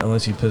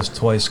unless you piss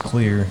twice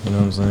clear. You know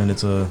what I'm saying?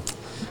 It's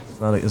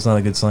not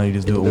a good sign. You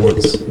just do it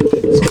once.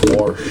 It's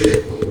harsh.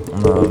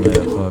 Nah,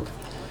 man, fuck.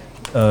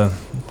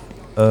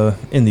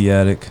 In the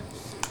attic.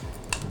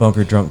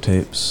 Bunker drunk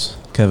tapes.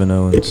 Kevin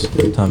Owens.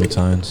 Tommy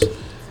Tynes.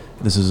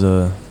 This is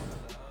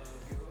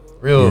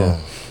real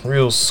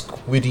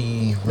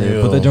squiddy.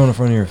 Real. Put that joint in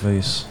front of your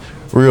face.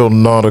 Real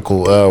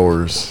nautical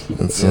hours.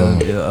 It's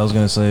yeah, I was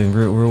gonna say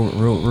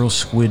real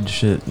squid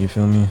shit. You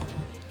feel me?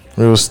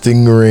 Real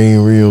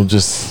stingray. Real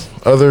just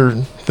other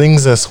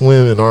things that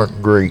swim and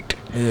aren't great.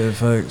 Yeah,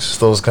 facts. It's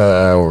those kind of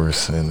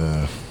hours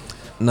and.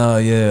 Nah,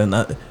 yeah, and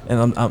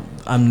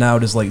I'm now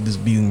just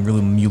being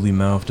really muley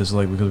mouthed, just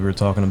like because we were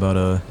talking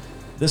about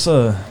this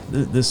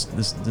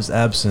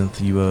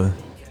absinthe you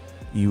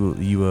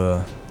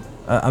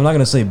I'm not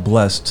gonna say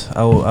blessed.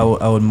 I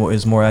would more,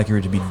 it's more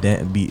accurate to be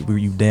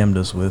you damned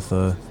us with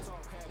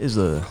is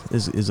a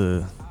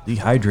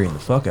dehydrating the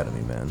fuck out of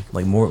me, man.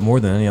 Like more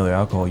than any other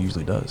alcohol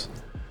usually does.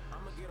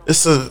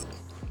 It's a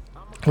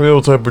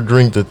real type of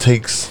drink that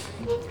takes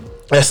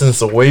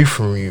essence away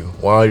from you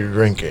while you're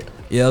drinking.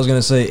 Yeah, I was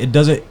gonna say it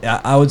doesn't.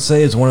 I would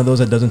say it's one of those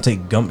that doesn't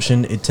take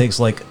gumption. It takes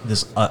like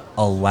this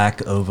a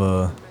lack of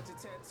a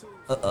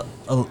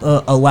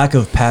lack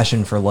of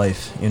passion for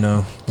life. You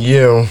know.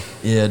 Yeah.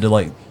 Yeah. To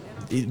like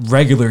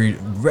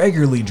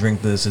regularly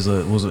drink this is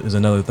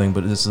another thing,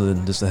 but just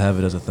to have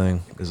it as a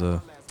thing is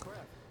a.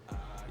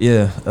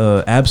 Yeah,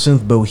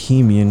 absinthe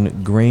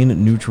bohemian grain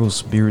neutral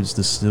spirits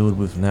distilled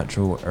with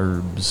natural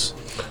herbs.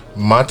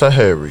 Mata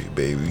Hari,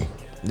 baby.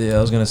 Yeah,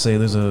 I was gonna say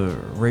there's a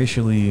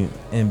racially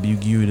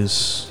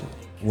ambiguous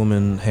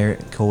woman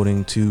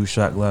holding 2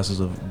 shot glasses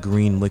of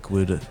green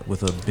liquid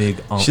with a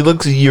big. She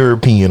looks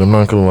European. I'm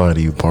not gonna lie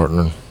to you,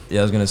 partner. Yeah,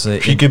 I was gonna say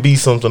she could be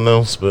something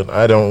else, but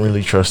I don't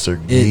really trust her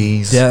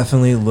gaze. It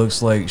definitely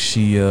looks like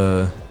she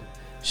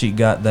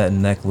got that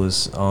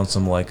necklace on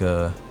some like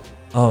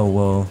oh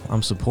well,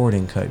 I'm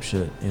supporting type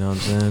shit. You know what I'm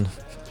saying?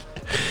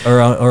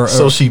 Or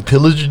so she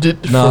pillaged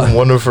it from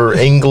one of her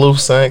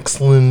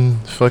Anglo-Saxon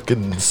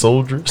fucking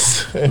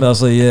soldiers. No,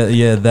 so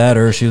yeah, that,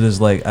 or she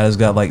was like, I just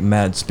got like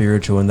mad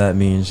spiritual, and that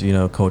means, you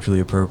know, culturally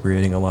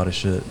appropriating a lot of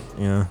shit,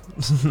 you know.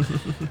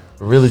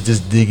 Really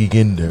just digging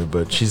in there,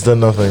 but she's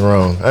done nothing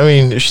wrong. I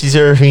mean, if she's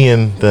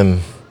European,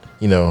 then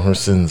you know her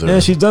sins are. Yeah,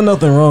 she's done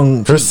nothing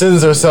wrong. Her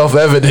sins are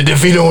self-evident,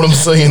 if you know what I'm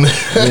saying.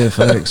 Yeah,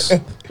 facts.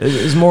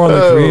 It's more on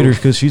the creators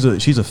because she's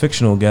a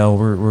fictional gal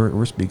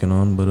we're speaking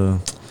on, but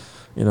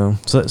you know,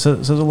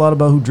 says a lot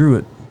about who drew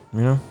it,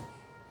 you know?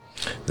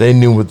 They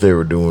knew what they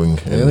were doing,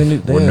 and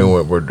we knew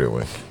what we're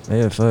doing.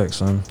 Yeah, facts,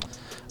 son.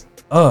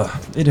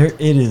 It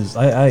is.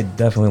 I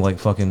definitely like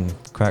fucking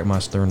crack my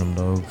sternum,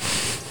 dog.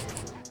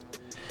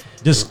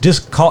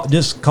 Just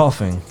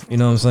coughing, you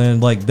know what I'm saying?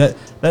 Like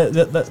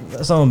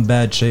that's how in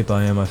bad shape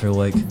I am. I feel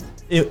like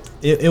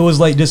it was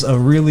like just a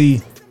really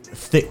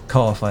thick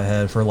cough I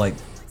had for like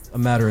a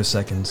matter of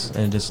seconds,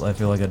 and I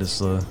feel like I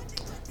just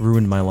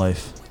ruined my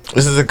life.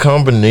 Is it a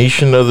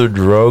combination of the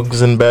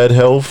drugs and bad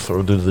health,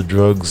 or do the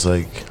drugs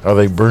are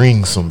they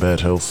bringing some bad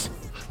health?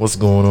 What's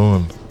going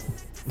on?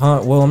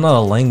 Well, I'm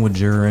not a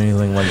languager or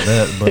anything like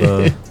that,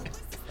 but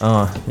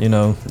you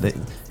know,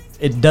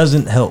 it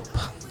doesn't help.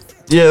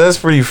 Yeah, that's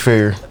pretty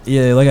fair.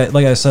 Yeah,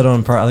 like I said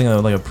on I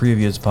think like a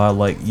previous pod,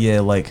 like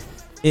yeah, like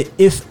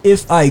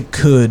if I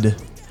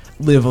could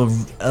live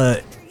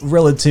a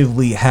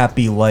relatively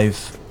happy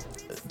life,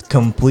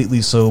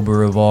 completely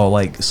sober of all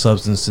like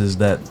substances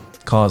that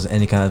cause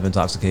any kind of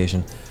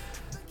intoxication,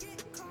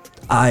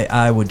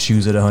 I would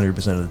choose it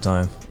 100% of the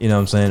time. You know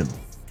what I'm saying?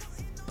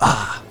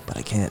 But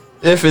I can't.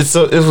 If it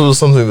was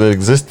something that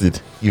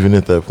existed, even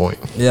at that point.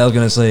 Yeah, I was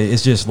gonna say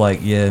it's just like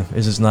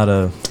it's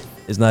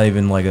not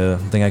even like a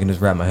thing I can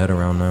just wrap my head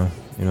around now.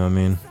 You know what I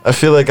mean? I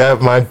feel like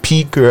at my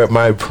peak or at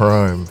my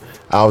prime,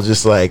 I'll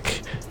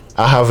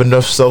have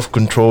enough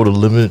self-control to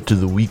limit it to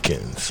the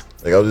weekends.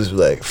 Like I'll just be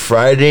like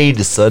Friday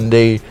to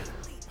Sunday,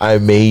 I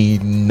may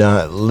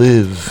not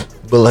live.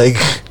 But like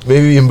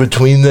maybe in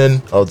between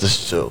then I'll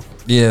just chill.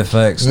 Yeah,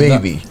 facts.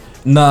 Maybe.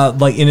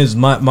 Like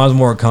mine's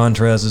more a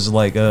contrast. Is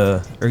like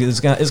or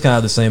it's kind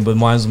of the same, but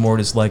mine's more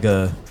just like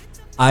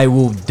I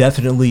will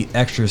definitely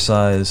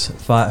exercise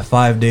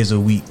 5 days a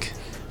week,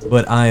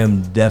 but I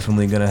am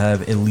definitely gonna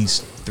have at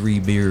least 3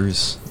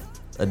 beers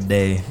a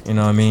day. You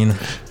know what I mean?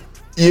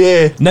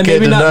 Yeah. Now,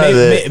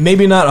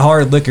 maybe not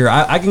hard liquor.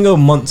 I can go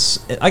months.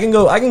 I can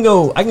go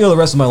the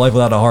rest of my life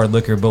without a hard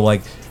liquor, but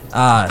like.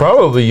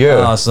 Probably,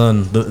 yeah.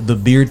 Son, the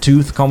beer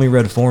tooth, call me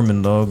Red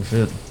Foreman, dog.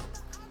 Shit.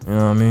 You know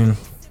what I mean?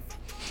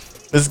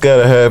 It's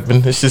gotta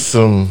happen. It's just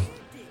some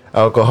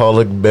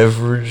alcoholic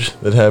beverage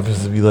that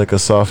happens to be like a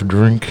soft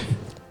drink.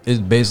 It's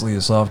basically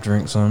a soft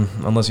drink, son.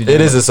 Unless you.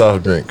 It is a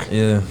soft drink.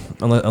 Yeah,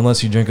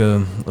 unless you drink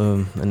an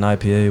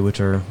IPA,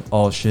 which are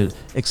all shit,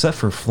 except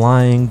for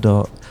Flying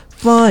Dog.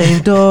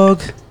 Flying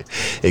Dog.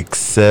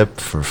 Except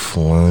for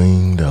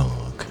Flying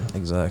Dog.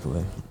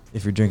 Exactly.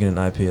 If you're drinking an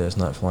IPA that's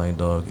not Flying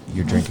Dog,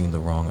 you're drinking the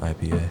wrong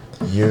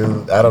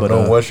IPA. I don't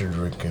know what you're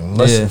drinking.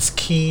 Unless it's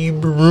Key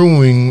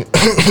Brewing.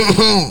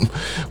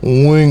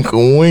 Wink,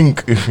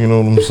 wink, if you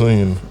know what I'm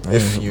saying.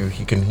 If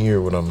you can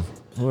hear what I'm...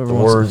 the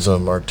words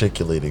I'm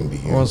articulating to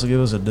you. Who wants to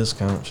give us a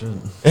discount?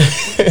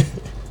 Shit.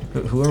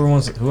 whoever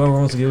wants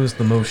to give us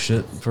the most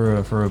shit for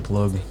a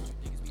plug.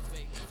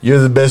 You're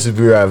the best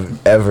beer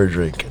I've ever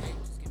drinking.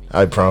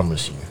 I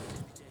promise you.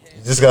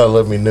 You just gotta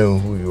let me know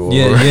who you are.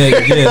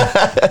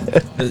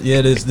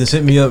 Yeah. This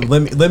hit me up.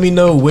 Let me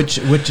know which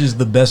is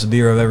the best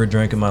beer I've ever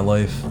drank in my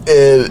life.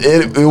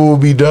 It will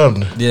be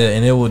done. Yeah,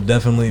 and it will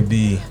definitely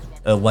be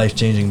a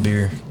life-changing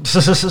beer.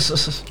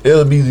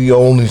 It'll be the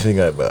only thing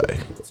I buy.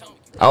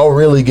 I'll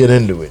really get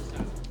into it.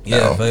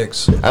 Yeah,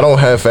 thanks. I don't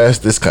half-ass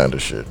this kind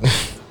of shit.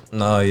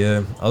 Nah,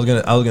 yeah. I was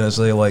gonna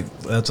say like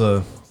that's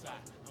a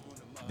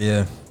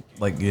yeah.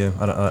 Like yeah,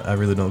 I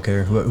really don't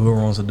care. Whoever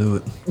wants to do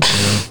it,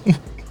 you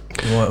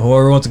know?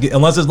 Whoever wants to get,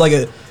 unless it's like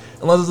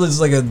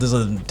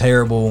a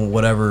terrible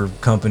whatever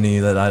company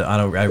that I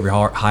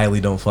highly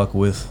don't fuck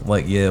with.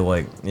 Like yeah.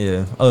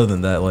 Other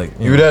than that, like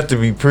you would have to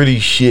be pretty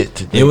shit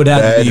to. It would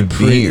have to be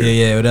beer.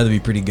 Yeah, it would have to be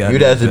pretty goddamn.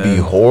 You'd have to bad. be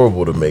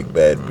horrible to make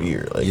bad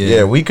beer. Like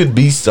yeah, we could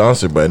be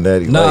sponsored by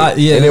Natty Light.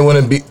 Yeah, and it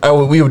wouldn't be.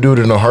 We would do it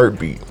in a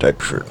heartbeat type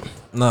shit.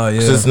 No,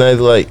 yeah. Since Natty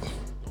Light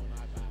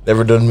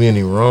never done me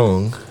any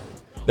wrong.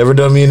 Never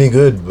done me any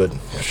good, but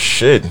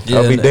shit, Yeah,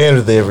 I'll be damned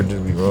if they ever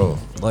did me wrong.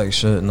 Like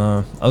shit,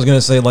 nah. I was gonna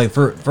say like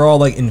for all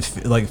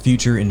like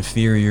future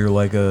inferior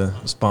like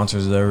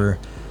sponsors ever,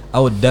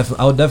 I would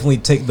definitely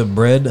take the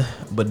bread,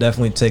 but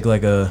definitely take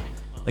like a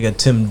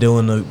Tim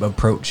Dillon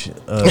approach.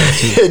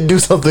 Do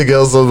something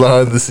else on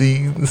behind the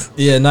scenes.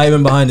 Yeah, not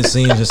even behind the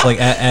scenes, just like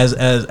as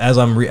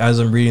I'm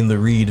reading the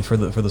read for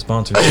the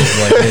sponsorship,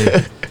 like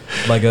hey,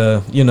 like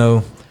you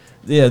know.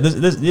 Yeah,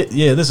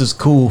 this is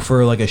cool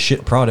for like a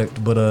shit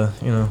product, but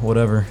you know,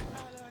 whatever.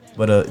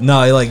 But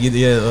no, like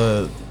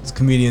this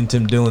comedian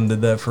Tim Dillon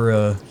did that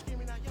for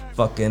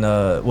fucking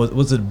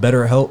was it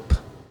BetterHelp?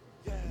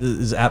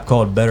 This app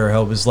called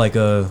BetterHelp. It's like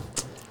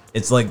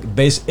it's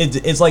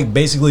like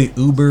basically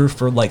Uber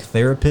for like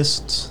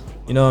therapists.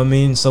 You know what I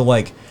mean?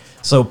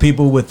 So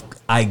people with,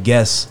 I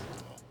guess,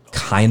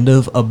 kind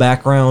of a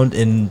background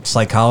in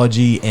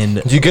psychology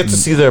and you get to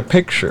see their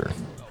picture.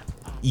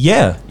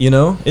 Yeah, you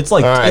know, it's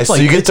like, all right, it's so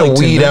like, you get to like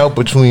weed out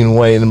between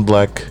white and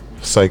black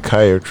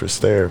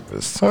psychiatrist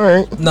therapists. All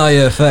right. No,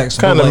 yeah, facts.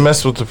 Kind of like,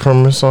 mess with the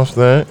premise off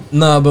that.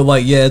 No, but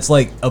like, yeah, it's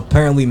like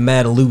apparently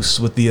mad loose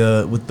with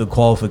the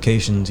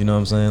qualifications. You know what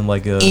I'm saying?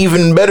 Like,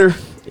 even better.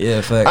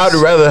 Yeah, facts. I'd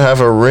rather have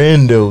a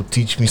rando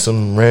teach me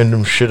some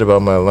random shit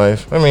about my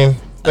life. I mean,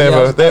 they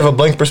have a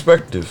blank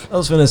perspective. I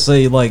was gonna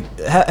say like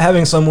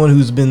having someone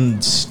who's been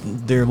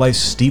their life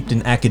steeped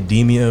in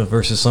academia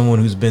versus someone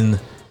who's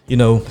been, you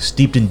know,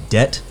 steeped in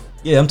debt.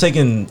 Yeah, I'm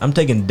taking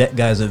debt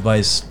guy's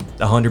advice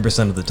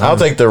 100% of the time. I'll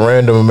take the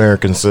random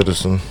American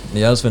citizen.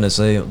 Yeah, I was gonna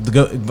say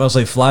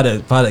fly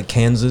to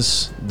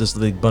Kansas, just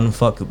like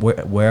bumfuck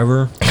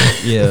wherever.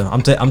 Yeah,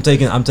 I'm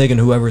taking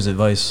whoever's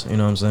advice. You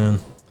know what I'm saying?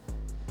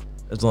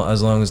 As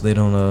long as they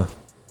don't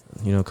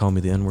you know, call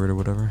me the N-word or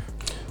whatever.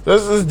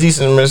 That's a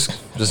decent risk,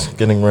 just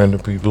getting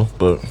random people,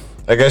 but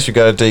I guess you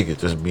gotta take it,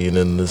 just being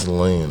in this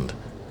land.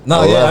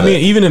 No, yeah, I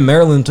mean, even in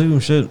Maryland too,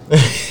 shit.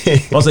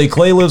 I'll say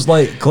Clay lives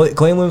like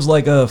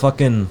a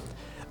fucking,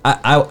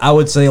 I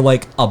would say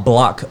like a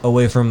block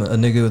away from a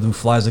nigga who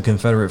flies a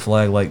Confederate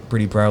flag like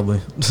pretty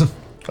proudly.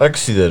 I can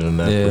see that in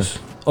Annapolis.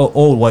 Yeah. Oh,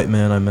 old white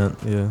man, I meant.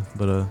 Yeah,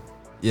 but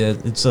yeah,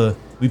 it's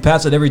we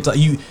pass it every time.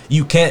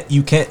 You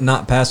can't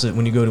not pass it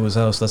when you go to his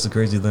house. That's the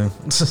crazy thing.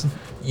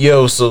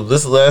 Yo, so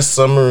this last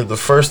summer, the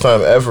first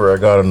time ever I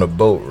got on a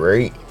boat,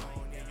 right?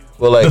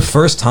 Well, like the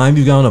first time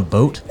you got on a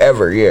boat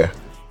ever, yeah.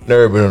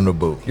 Never been on a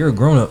boat. You're a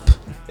grown up.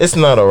 It's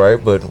not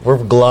alright, but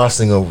we're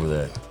glossing over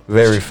that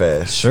very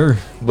fast. Sure,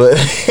 but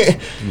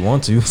you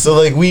want to. So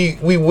like we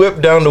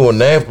whipped down to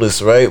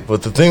Annapolis, right?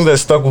 But the thing that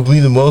stuck with me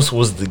the most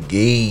was the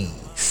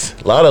gaze.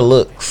 A lot of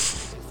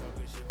looks.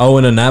 Oh,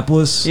 in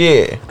Annapolis?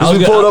 Yeah. Because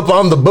we pulled up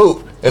on the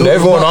boat, and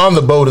everyone on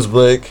the boat is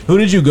black. Who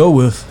did you go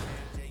with?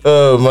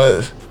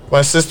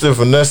 My sister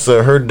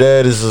Vanessa. Her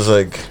dad is just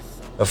like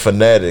a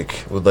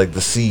fanatic with like the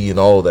sea and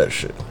all that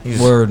shit. He's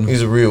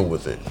real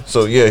with it.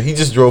 So yeah, he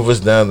just drove us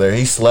down there.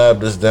 He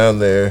slabbed us down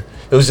there.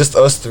 It was just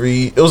us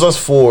three. It was us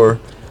four.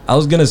 I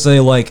was gonna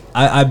say like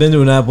I've been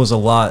to Annapolis a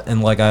lot,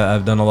 and like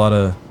I've done a lot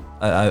of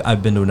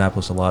I've been to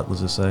Annapolis a lot.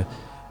 Let's just say,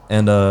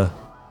 and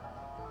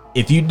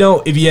if you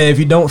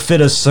don't fit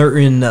a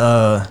certain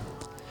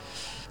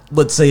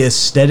let's say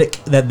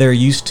aesthetic that they're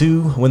used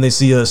to when they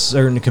see a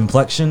certain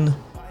complexion.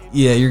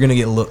 Yeah, you're gonna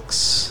get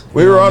looks.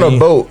 We were on a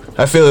boat.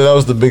 I feel like that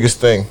was the biggest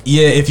thing.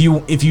 Yeah, if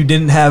you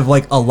didn't have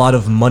like a lot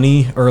of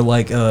money or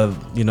like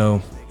you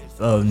know,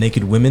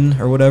 naked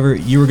women or whatever,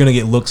 you were gonna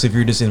get looks if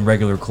you're just in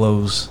regular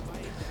clothes.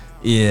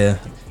 Yeah,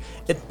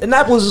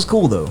 Annapolis is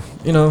cool though.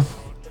 You know,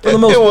 for the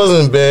most, it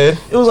wasn't bad.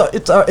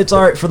 It's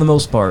alright for the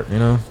most part. You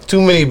know,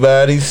 too many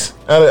bodies.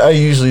 I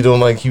usually don't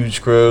like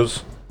huge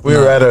crowds. We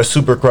were at a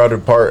super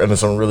crowded part and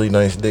it's a really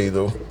nice day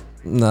though.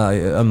 Nah,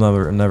 yeah, I'm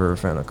never a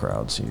fan of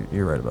crowds.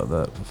 You're right about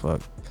that.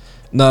 Fuck.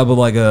 Nah, but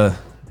like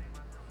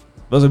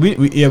but we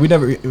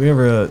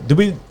never did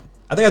we.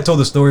 I think I told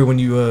the story when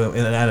you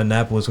at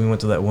Annapolis we went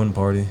to that one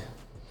party.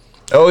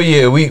 Oh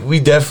yeah, we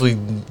definitely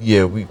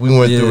we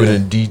went through it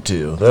in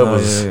detail. That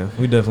was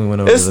we definitely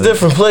went over. It's a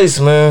different place,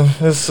 man.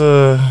 It's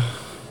how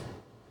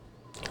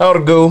to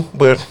go,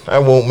 but I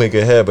won't make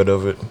a habit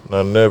of it.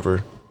 I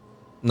never.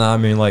 Nah, I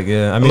mean like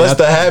I mean unless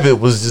the habit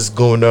was just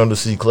going down to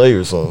see Clay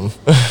or something.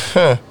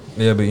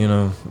 Yeah, but you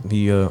know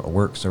he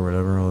works or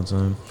whatever all the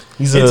time.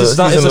 It's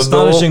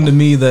astonishing to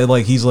me that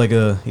like he's like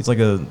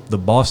the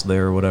boss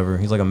there or whatever.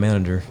 He's like a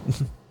manager.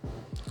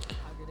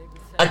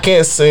 I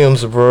can't say I'm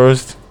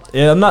surprised.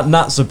 Yeah, I'm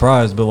not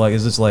surprised, but like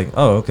it's just like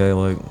oh okay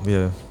like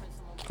yeah.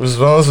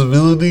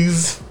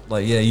 Responsibilities.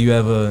 Like yeah, you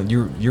have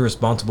you're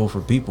responsible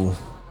for people.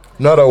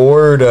 Not a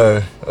word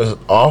is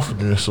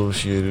often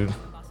associated.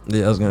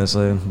 Yeah, I was gonna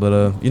say,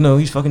 but you know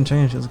he's fucking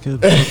changed as a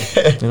kid.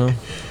 You know.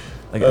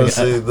 Like, I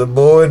see the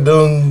boy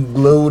done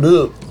glowed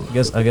up.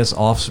 I guess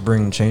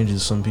offspring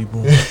changes some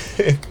people.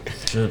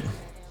 Shit.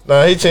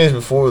 Nah, he changed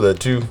before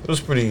that too. It was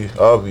pretty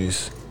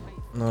obvious.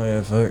 No,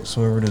 yeah, facts.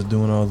 We were just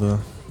doing all the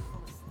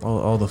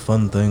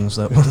fun things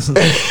that wasn't.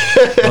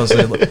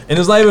 And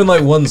it's not even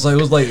like one site.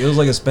 It was like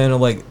a span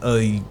of like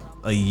a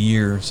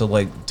year. So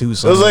like 2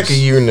 summers. It was like a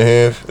year and a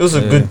half. It was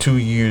a good 2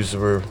 years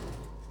where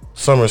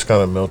summers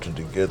kind of melted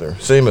together.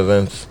 Same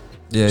events.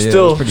 Yeah,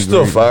 still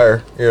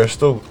fire. Yeah,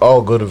 still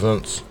all good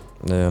events.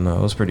 Yeah, no,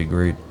 it was pretty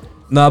great.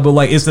 Nah, but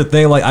like it's the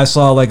thing. Like I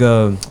saw like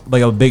a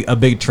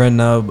big trend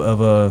now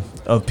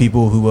of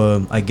people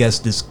who I guess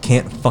just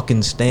can't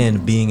fucking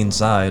stand being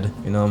inside.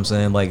 You know what I'm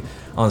saying? Like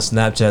on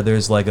Snapchat,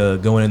 there's like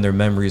going in their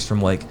memories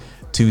from like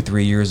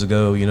 2-3 years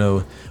ago. You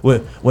know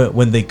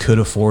when they could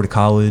afford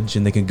college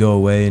and they could go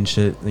away and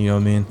shit. You know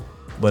what I mean?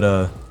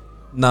 But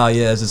nah,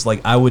 yeah, it's just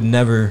like I would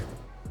never.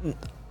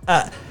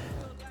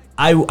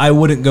 I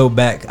wouldn't go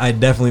back. I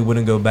definitely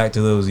wouldn't go back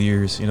to those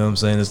years. You know what I'm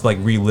saying? It's like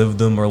relive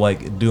them or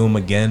like do them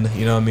again.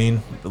 You know what I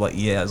mean? But like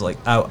yeah, it's like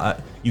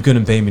you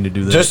couldn't pay me to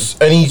do that.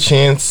 Just any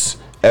chance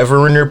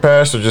ever in your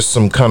past, or just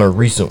some kind of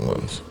recent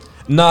ones?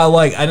 Nah,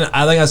 like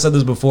I think I said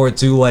this before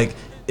too. Like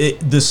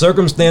the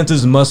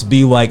circumstances must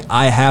be like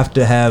I have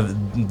to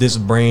have this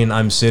brain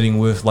I'm sitting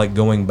with like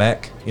going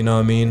back. You know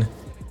what I mean?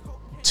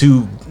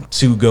 To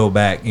go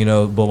back. You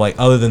know, but like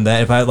other than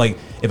that,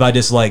 if I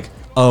just like.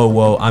 Oh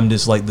well, I'm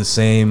just like the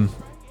same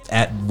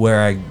at where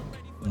I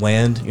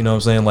land. You know what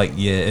I'm saying? Like,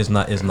 yeah, it's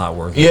not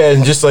worth it. Yeah,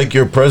 and just like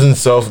your present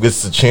self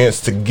gets the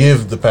chance to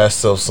give the past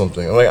self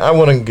something. Like I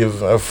wouldn't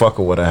give a fuck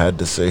of what I had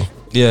to say.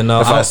 Yeah, no.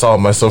 If I saw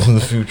myself in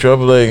the future, I'd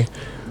be like,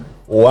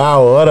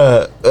 wow, what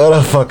a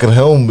fucking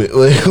helmet.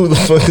 Like who the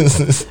fuck is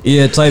this?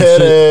 Yeah, type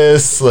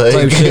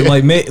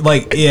shit.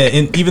 Like yeah,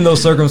 and even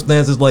those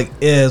circumstances, like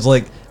it's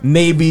like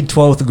maybe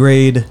 12th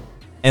grade,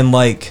 and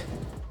like.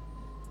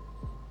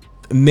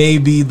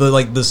 Maybe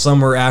the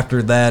summer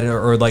after that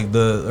or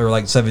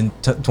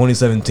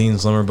 2017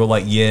 summer, but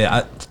like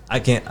yeah, I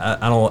can't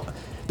I don't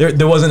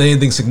there wasn't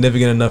anything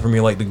significant enough for me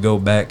like to go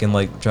back and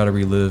like try to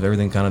relive.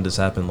 Everything kind of just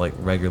happened like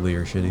regularly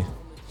or shitty.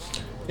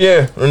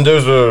 Yeah, and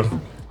there's a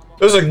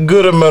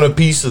good amount of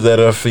peace of that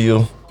I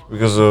feel,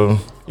 because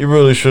you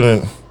really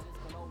shouldn't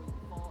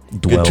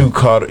get too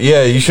caught.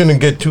 Yeah, you shouldn't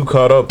get too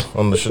caught up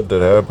on the shit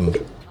that happened.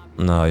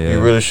 No, yeah,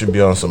 you really should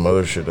be on some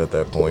other shit at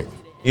that point,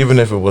 even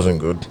if it wasn't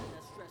good.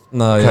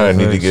 No, yeah, kind of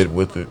need to get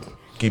with it.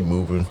 Keep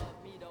moving.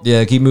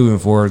 Yeah, keep moving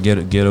forward.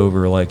 Get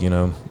over like, you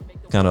know,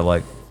 kind of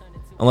like,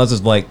 unless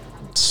it's like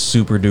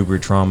super duper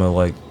trauma,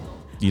 like,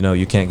 you know,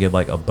 you can't get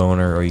like a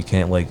boner or you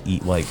can't like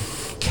eat like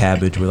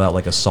cabbage without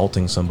like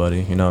assaulting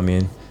somebody. You know what I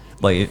mean?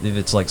 Like if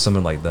it's like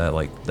something like that,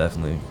 like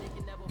definitely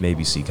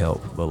maybe seek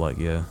help. But like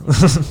yeah.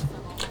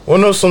 Well,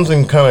 know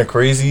something kind of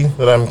crazy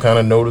that I'm kind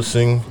of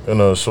noticing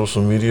in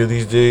social media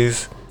these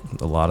days.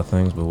 A lot of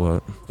things, but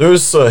what?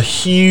 There's a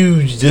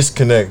huge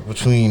disconnect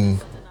between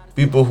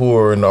people who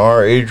are in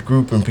our age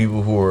group and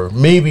people who are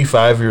maybe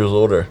 5 years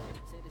older.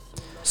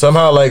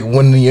 Somehow, like,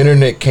 when the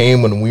internet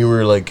came, when we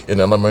were, like, in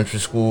elementary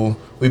school,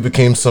 we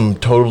became some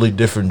totally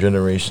different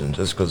generations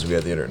just because we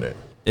had the internet.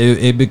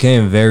 It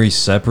became very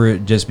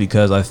separate just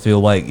because I feel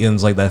like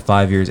it's like that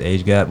 5 years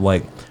age gap.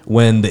 Like,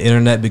 when the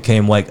internet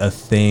became, like, a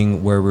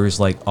thing where we're just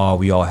like, oh,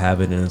 we all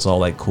have it and it's all,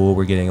 like, cool.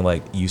 We're getting,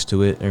 like, used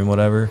to it and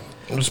whatever.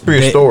 It's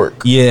prehistoric.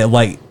 Yeah,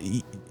 like,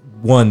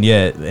 one,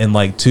 yeah, and,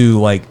 like,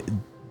 two, like,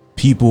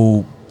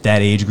 people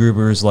that age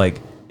groupers, like,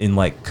 in,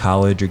 like,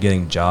 college or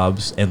getting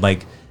jobs, and,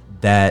 like,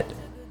 that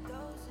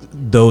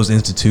those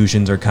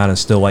institutions are kind of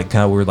still, like,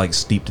 we're, like,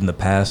 steeped in the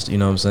past, you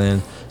know what I'm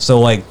saying?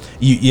 So, like,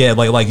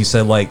 like you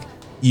said, like,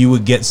 you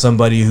would get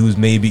somebody who's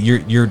maybe,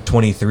 you're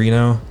 23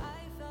 now?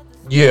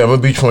 Yeah, I'm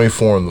gonna be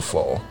 24 in the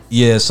fall.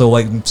 Yeah, so,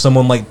 like,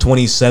 someone, like,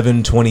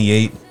 27,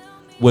 28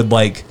 would,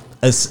 like,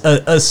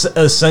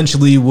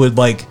 essentially would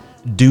like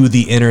do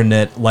the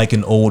internet like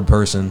an old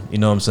person, you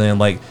know what I'm saying?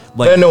 Like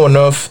they know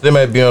enough. They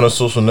might be on a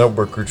social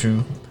network or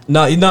two.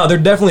 No, they're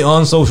definitely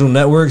on social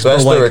networks.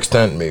 That's but their like,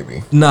 extent,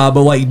 maybe. Nah,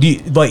 but like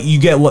you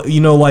get,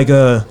 you know, like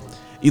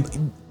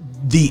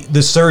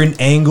the certain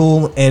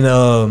angle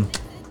and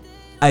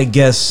I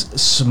guess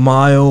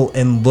smile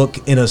and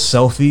look in a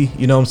selfie,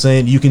 you know what I'm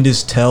saying? You can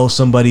just tell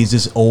somebody's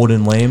just old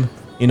and lame.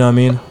 You know what I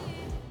mean?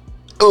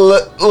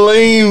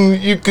 Lame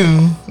you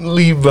can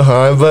leave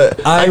behind, but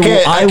I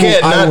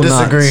can't not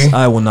disagree.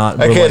 I will not.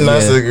 I can't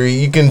not disagree.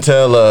 You can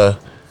tell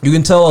you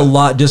can tell a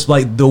lot just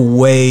like the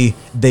way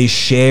they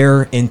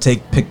share and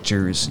take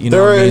pictures. You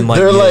know what I mean? Like,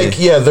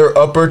 they're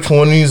upper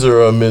 20s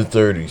or mid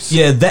 30s.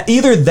 Yeah, that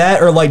either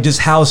that or like just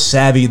how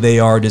savvy they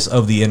are just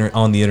of the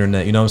on the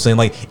internet. You know what I'm saying?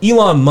 Like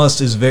Elon Musk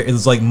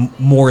is like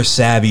more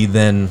savvy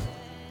than,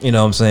 you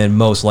know what I'm saying,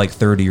 most like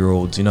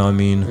 30-year-olds. You know what I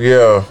mean?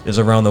 Yeah. It's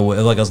around the way,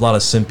 like a lot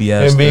of simpy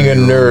ass. And being a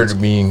nerd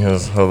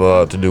has a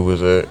lot to do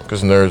with it,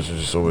 because nerds are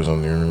just always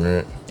on the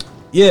internet.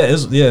 Yeah,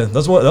 that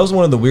was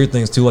one of the weird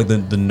things too, like the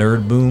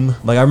nerd boom.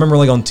 Like I remember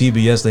like on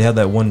TBS they had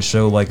that one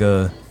show like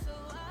I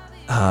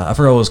forgot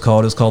what it was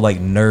called. It was called like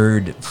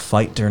Nerd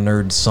Fight or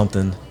Nerd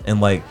something, and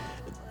like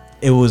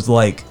it was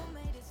like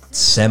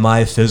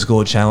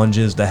semi-physical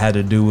challenges that had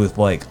to do with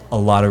like a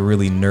lot of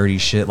really nerdy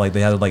shit. Like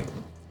they had to like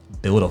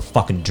build a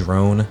fucking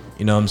drone,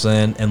 you know what I'm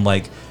saying, and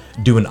like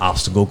do an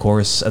obstacle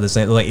course at the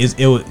same. Like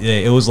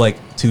it was like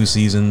 2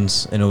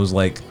 seasons, and it was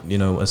like, you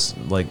know,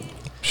 like.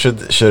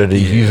 Should it have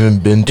even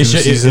been 2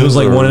 seasons? It was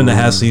like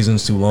 1.5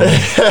 seasons too long.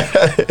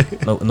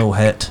 no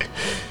hat.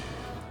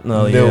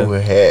 No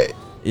hat.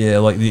 Yeah,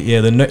 like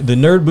the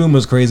nerd boom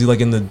was crazy.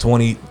 Like in the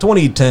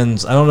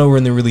 2010s, I don't know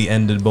when they really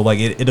ended, but like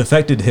it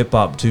affected hip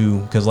hop too,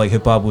 because like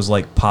hip hop was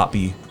like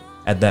poppy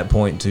at that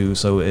point too.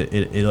 So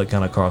it like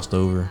kind of crossed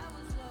over.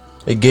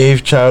 It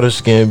gave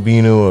Childish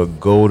Gambino a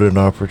golden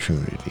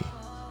opportunity.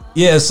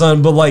 Yeah,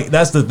 son, but like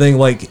that's the thing.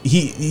 Like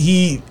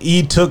he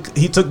took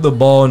the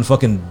ball and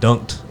fucking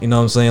dunked. You know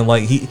what I'm saying?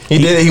 Like he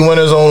did it. He went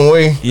his own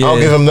way. Yeah. I'll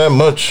give him that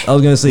much. I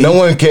was gonna say no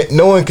one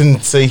can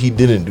say he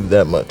didn't do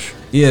that much.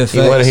 Yeah,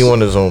 he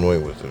went his own way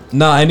with it.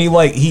 Nah, and he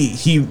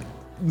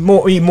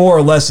more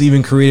or less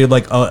even created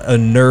like a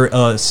nerd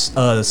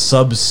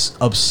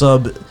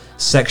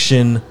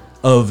subsection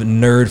of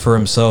nerd for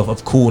himself,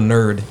 of cool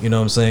nerd, you know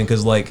what I'm saying?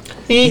 Because like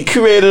he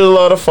created a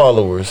lot of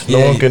followers.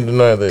 No one can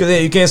deny that.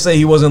 Because you can't say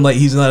he wasn't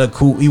a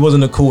cool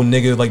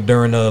nigga like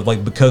during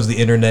like because the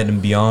internet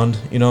and beyond,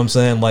 you know what I'm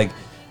saying? Like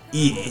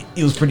he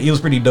was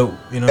pretty dope,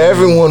 you know.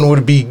 Everyone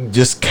would be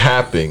just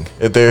capping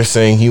if they're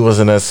saying he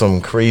wasn't at some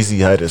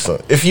crazy height or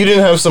something. If you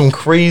didn't have some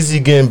crazy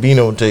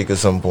Gambino take at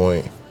some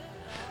point,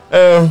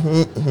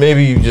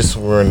 maybe you just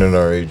weren't in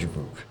our age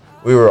group.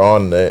 We were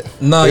on that.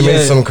 We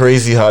made some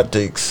crazy hot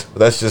takes. But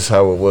that's just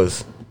how it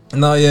was.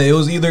 No, yeah, it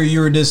was either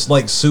you were just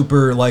like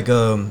super like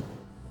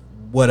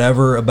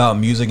whatever about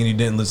music and you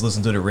didn't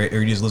listen to or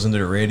you just listened to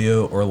the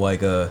radio, or like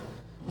that's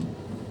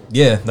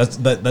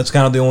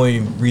kind of the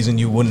only reason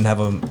you wouldn't have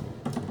a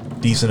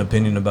decent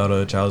opinion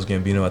about Childish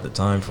Gambino at the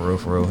time, for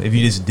real, if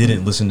you just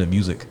didn't listen to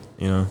music,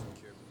 you know.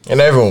 And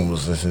everyone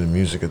was listening to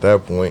music at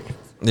that point.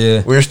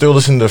 Yeah, we were still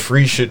listening to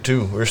free shit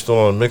too. We were still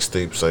on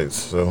mixtape sites,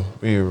 so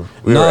we were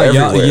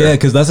everywhere. Yeah,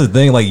 because that's the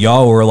thing. Like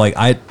y'all were like,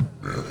 I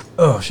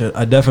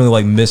definitely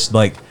like missed,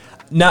 like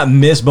not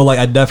missed, but like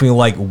I definitely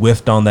like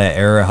whiffed on that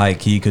era high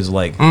key, because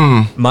like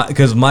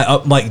because when I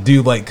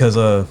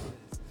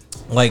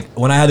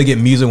had to get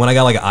music, when I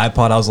got like an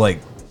iPod, I was like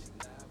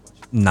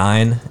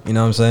 9, you know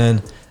what I'm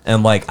saying?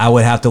 And like I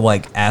would have to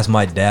like ask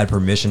my dad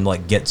permission to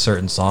like get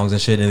certain songs and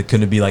shit, and it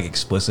couldn't be like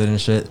explicit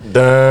and shit.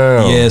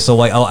 Damn. Yeah, so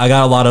like I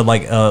got a lot of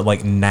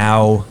like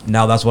now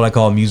that's what I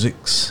call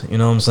musics. You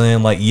know what I'm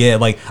saying? Like yeah,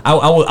 like I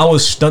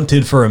was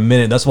stunted for a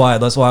minute. That's why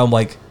I'm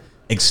like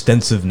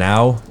extensive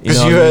now.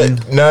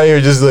 Because now you're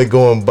just like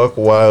going buck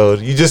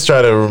wild. You just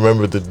try to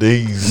remember the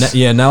days.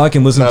 Now I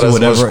can listen to whatever.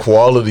 Not as much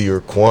quality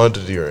or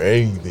quantity or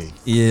anything.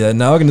 Yeah,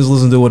 now I can just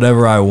listen to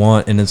whatever I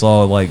want, and it's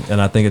all like, and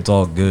I think it's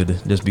all good,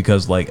 just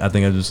because like I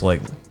think I just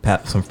like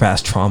some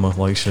past trauma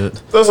like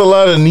shit. That's a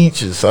lot of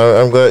niches.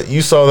 I'm glad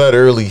you saw that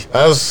early.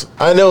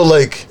 I know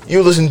like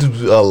you listen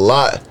to a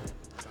lot.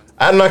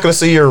 I'm not gonna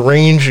say your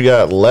range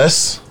got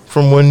less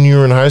from when you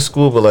were in high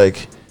school, but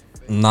like.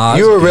 Nah,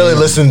 you were really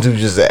listening to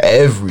just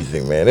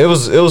everything, man. It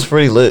was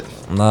pretty lit.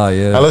 Nah,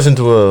 yeah. I listened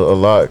to a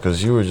lot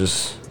because you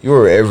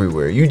were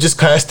everywhere. You just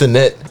cast the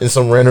net in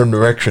some random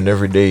direction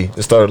every day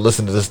and started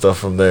listening to this stuff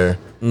from there.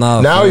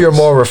 Nah, now you're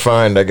more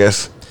refined, I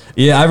guess.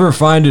 Yeah, I've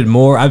refined it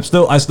more. I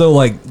still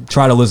like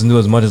try to listen to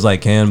as much as I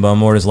can, but I'm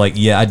more just like,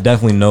 yeah, I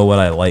definitely know what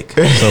I like.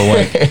 So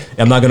like,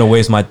 I'm not gonna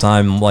waste my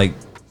time like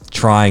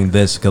trying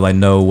this because I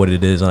know what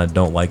it is and I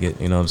don't like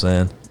it. You know what I'm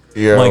saying?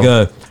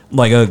 Yeah.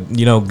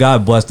 You know,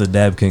 God bless the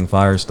Dab King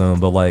Firestone,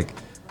 but like,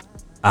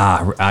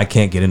 I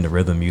can't get into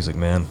rhythm music,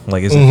 man.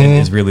 Like,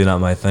 it's really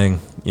not my thing.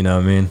 You know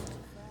what I mean?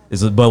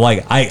 But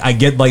like, I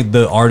get like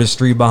the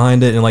artistry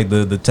behind it and like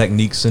the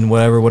techniques and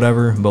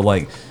whatever. But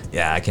like,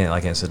 yeah, I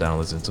can't sit down and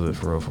listen to it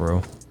for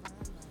real.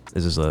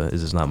 It's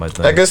just not my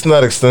thing. I guess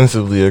not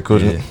extensively. I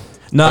couldn't. Yeah.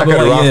 Nah, I could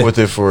rock with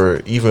it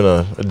for even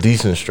a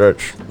decent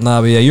stretch.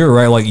 Nah, but yeah, you're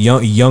right. Like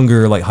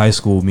younger, like high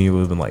school me would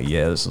have been like,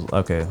 yeah, this is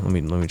okay. Let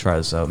me try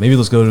this out. Maybe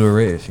let's go to a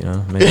rave. You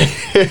know, maybe.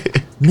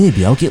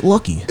 maybe I'll get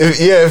lucky.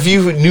 If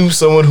you knew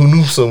someone who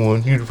knew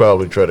someone, you'd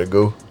probably try to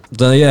go.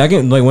 So yeah, I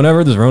can like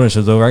whenever this Rona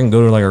shit's over, I can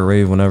go to like a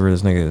rave whenever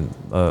this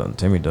nigga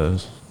Timmy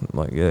does.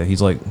 Like yeah, he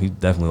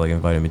definitely like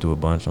invited me to a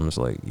bunch. I'm just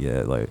like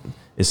yeah, like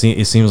it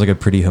seems like a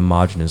pretty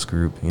homogenous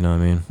group. You know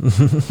what I mean?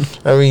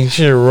 I mean,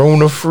 shit,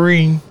 Rona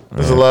free.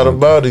 There's a lot of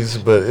bodies,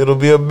 but it'll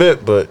be a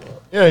bit. But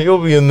yeah,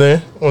 you'll be in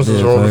there once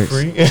it's Rona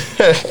free.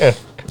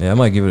 Yeah, I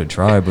might give it a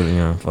try, but you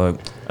know, fuck.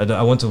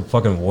 I went to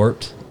fucking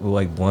Warped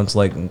like once,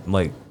 like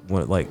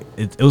when like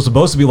it was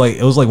supposed to be like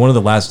it was like one of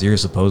the last years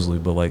supposedly,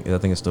 but like I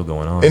think it's still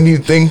going on. And you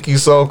think you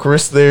saw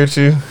Chris there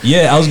too?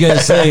 Yeah, I was gonna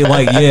say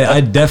like yeah, I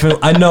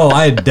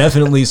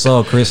definitely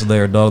saw Chris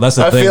there, dog. That's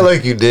the thing. I feel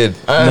like you did.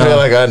 I feel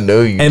like I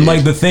know you. And did.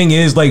 like the thing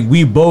is, like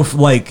we both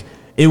like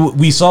it.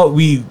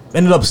 We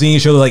ended up seeing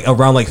each other like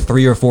around like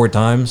 3 or 4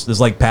 times.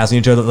 Just like passing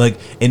each other. Like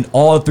in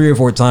all 3 or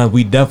 4 times,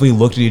 we definitely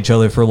looked at each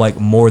other for like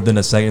more than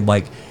a second.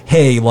 Like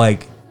hey,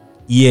 like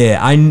yeah,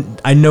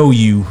 I know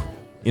you.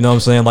 You know what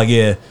I'm saying? Like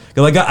yeah.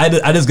 Cause like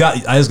I just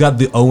got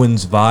the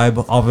Owens vibe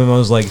off of him. I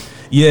was like,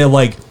 yeah,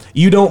 like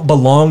you don't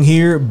belong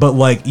here, but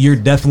like you're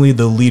definitely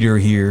the leader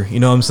here. You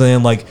know what I'm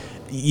saying? Like,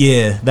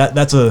 yeah,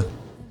 that's a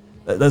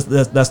real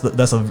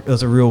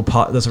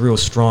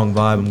strong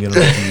vibe I'm getting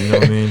off you. You know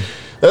what I mean?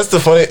 That's the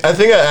funny. I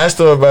think I asked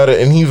him about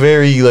it, and he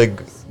very like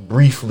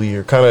briefly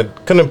or kind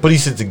of couldn't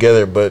piece it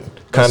together, but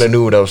kind of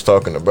knew what I was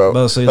talking about.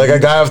 Like a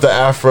guy with the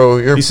afro,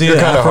 you're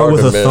kind of hard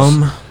to miss.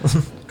 Thumb?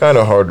 Kind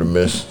of hard to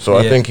miss. So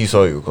I think he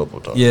saw you a couple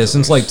times. Yeah,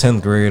 since like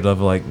 10th grade, I've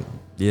like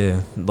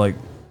like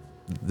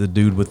the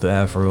dude with the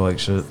afro like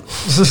shit.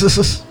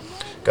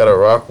 Gotta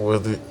rock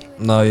with it.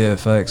 No, yeah,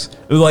 facts.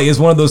 It was like it's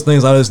one of those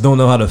things I just don't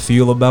know how to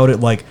feel about it.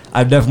 Like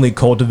I've definitely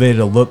cultivated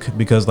a look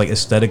because like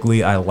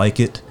aesthetically I like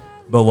it,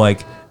 but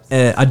like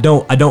I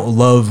don't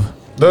love.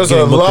 There's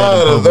a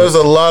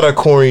lot of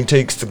corny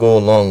takes to go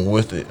along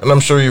with it, and I'm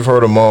sure you've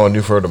heard them all and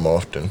you've heard them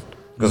often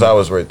because I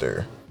was right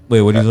there. Wait,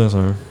 what did you say?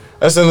 Sorry.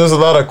 I said there's a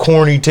lot of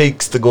corny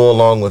takes to go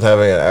along with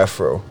having an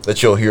afro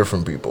that you'll hear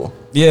from people.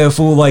 Yeah,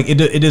 fool. Like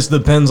it just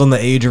depends on the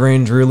age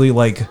range, really.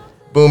 Like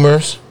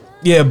boomers.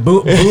 Yeah,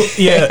 boomer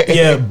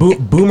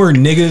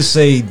niggas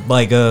say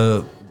like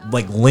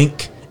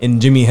Link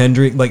and Jimi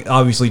Hendrix, like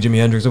obviously Jimi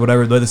Hendrix or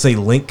whatever, but they say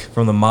Link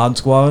from the Mod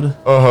Squad.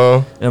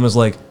 And I was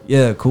like,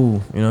 yeah,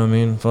 cool. You know what I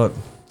mean? Fuck.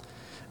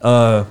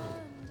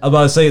 I'm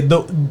about to say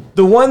the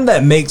one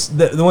that makes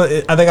the one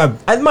I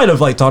think I might have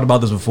like talked about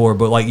this before,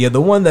 but like yeah,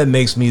 the one that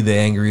makes me the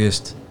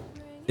angriest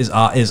is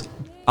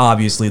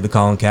obviously the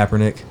Colin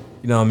Kaepernick.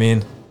 You know what I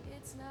mean?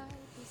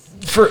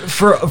 For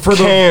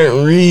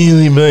can't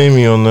really blame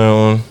me on that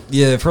one.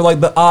 Yeah, for like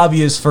the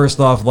obvious. First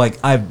off, like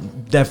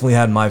I've definitely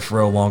had my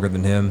fro longer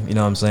than him. You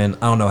know what I'm saying?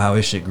 I don't know how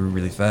his shit grew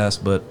really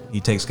fast, but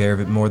he takes care of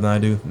it more than I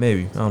do.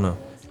 Maybe I don't know.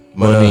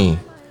 Money.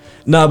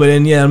 But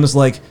then yeah, I'm just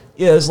like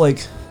yeah, it's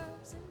like.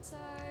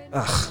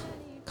 Ugh,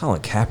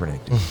 Colin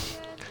Kaepernick, dude.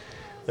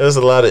 There's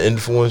a lot of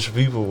influential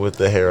people with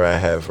the hair I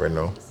have right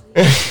now.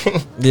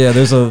 Yeah,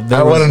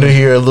 I wanted to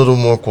hear a little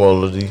more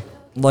quality.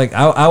 Like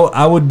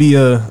I would be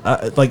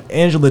like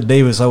Angela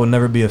Davis. I would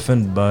never be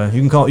offended by. You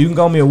can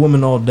call me a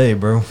woman all day,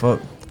 bro. Fuck.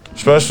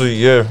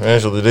 Especially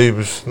Angela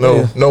Davis.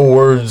 No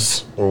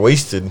words were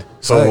wasted.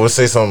 Someone would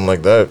say something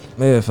like that.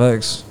 Yeah,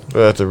 facts. I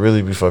have to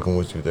really be fucking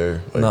with you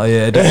there. Like,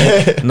 it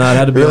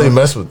had to be really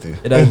mess with you.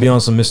 It had to be on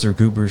some Mr.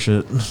 Cooper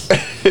shit.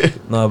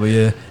 But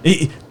yeah,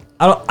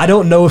 I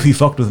don't know if he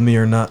fucked with me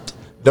or not.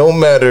 Don't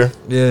matter.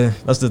 Yeah,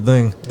 that's the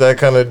thing. That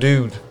kind of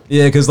dude.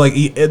 Yeah, because like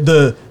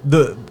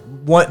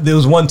there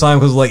was one time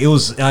because like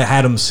I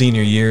had him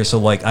senior year, so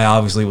like I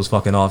obviously was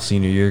fucking off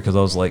senior year because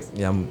I was like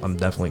yeah I'm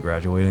definitely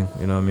graduating.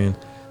 You know what I mean?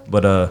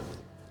 But I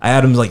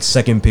had him like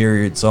second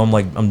period, so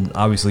I'm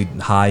obviously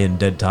high and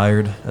dead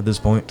tired at this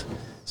point.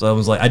 So I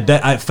was like,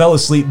 I fell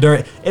asleep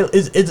during it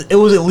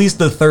was at least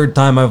the third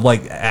time I've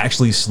like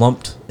actually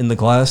slumped in the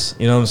class.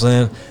 You know what I'm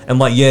saying? And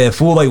like yeah,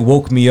 fool like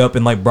woke me up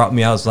and like brought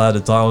me outside to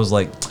talk. I was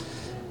like,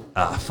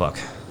 fuck.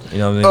 You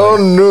know what I mean? Oh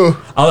like, no.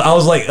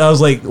 I was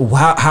like,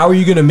 how are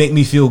you gonna make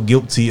me feel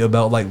guilty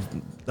about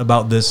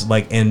this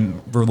like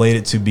and relate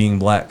it to being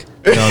black?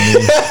 You know what I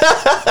mean?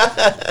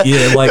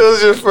 Yeah, like it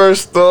was your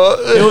first thought.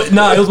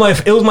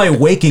 It was my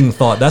waking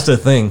thought. That's the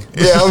thing.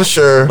 Yeah, I'm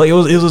sure. Like it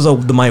was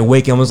my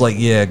waking. I was like,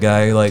 yeah,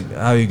 guy. Like,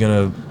 how are you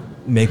gonna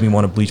make me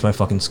want to bleach my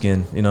fucking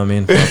skin? You know what I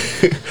mean?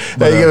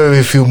 Now you gonna make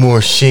me feel more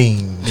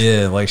ashamed.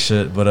 Yeah, like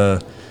shit.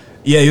 But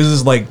yeah, he was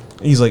just like,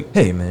 he's like,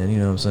 hey man, you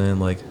know what I'm saying?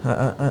 Like,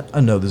 I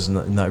know this is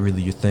not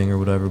really your thing or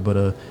whatever, but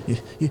I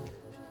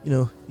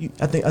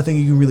think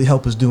you can really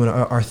help us doing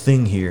our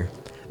thing here.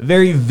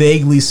 Very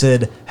vaguely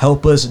said,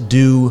 help us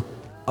do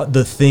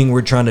the thing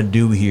we're trying to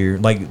do here.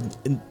 Like,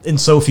 in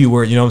so few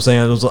words, you know what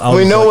I'm saying?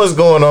 We know what's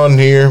going on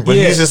here, but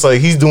he's just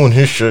like, he's doing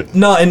his shit.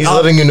 No, and he's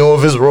letting you know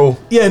of his role.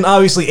 Yeah, and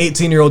obviously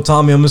 18-year-old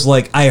Tommy, I'm just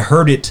like, I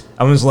heard it.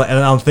 I'm just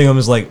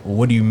like,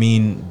 what do you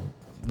mean?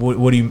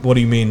 What do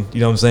you mean?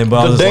 You know what I'm saying?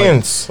 But the I was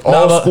dance, like,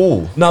 all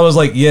school. No, I was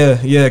like, yeah.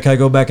 Can I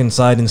go back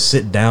inside and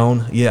sit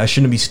down? Yeah, I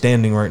shouldn't be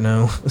standing right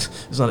now.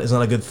 It's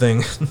not a good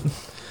thing.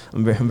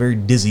 I'm very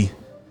dizzy.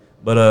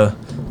 But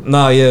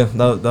nah, yeah,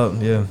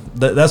 yeah.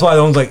 That's why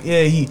I was like,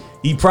 yeah,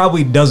 he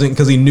probably doesn't,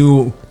 because he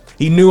knew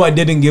I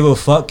didn't give a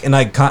fuck, and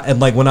and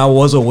like when I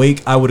was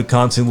awake, I would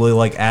constantly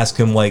like ask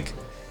him like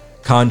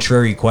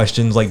contrary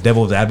questions, like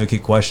devil's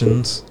advocate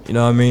questions. You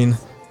know what I mean?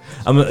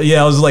 I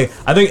was like,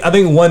 I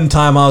think one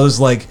time I was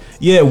like,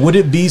 yeah, would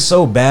it be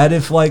so bad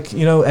if like,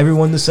 you know,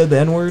 everyone just said the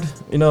N-word?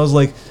 You know, I was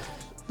like,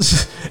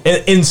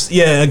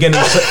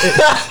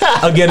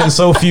 again in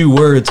so few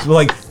words,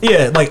 like,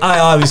 yeah, like I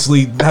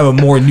obviously have a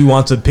more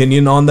nuanced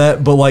opinion on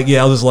that, but like,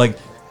 yeah, I was just like,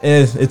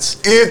 it's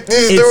threw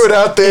it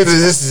out there.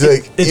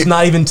 It's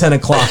not even 10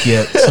 o'clock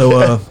yet,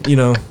 so you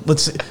know,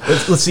 let's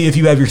see if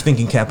you have your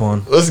thinking cap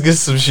on. Let's get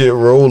some shit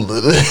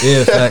rolling.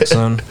 Yeah, facts,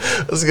 son.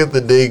 Let's get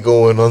the day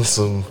going on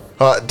some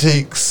hot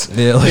takes.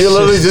 Yeah, like, you're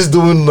literally just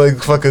doing like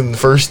fucking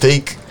first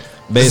take.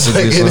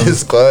 Basically, like in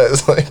his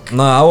class, like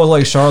nah, I was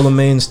like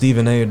Charlemagne,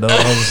 Stephen A. Dog.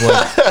 I was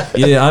like,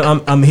 yeah,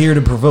 I'm here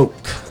to provoke.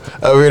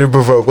 I'm here to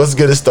provoke. Let's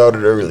get it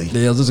started early.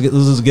 Yeah, let's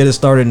just get it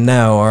started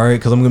now, all right?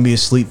 Because I'm gonna be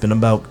asleep in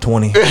about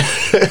 20.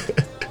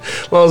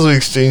 As long as we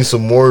exchange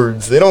some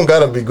words, they don't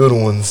gotta be good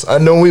ones. I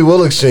know we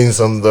will exchange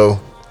some though.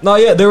 No,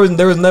 yeah, there was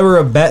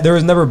never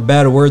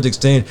bad words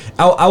exchanged.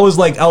 I was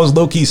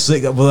low key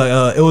sick,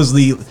 but it was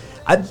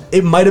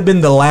it might have been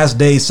the last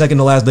day, second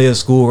to last day of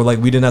school, where like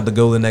we didn't have to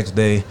go the next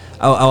day.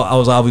 I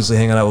was obviously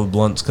hanging out with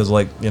Blunts because,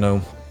 like, you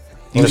know,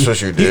 that's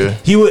what you did.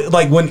 He would,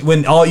 like,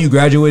 when all you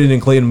graduated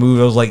and Clayton moved,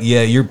 I was like,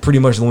 yeah, you're pretty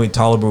much the only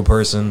tolerable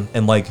person,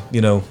 and like,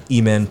 you know,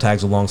 E-Man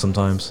tags along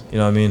sometimes, you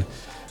know what I mean?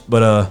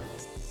 But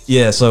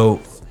yeah,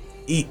 so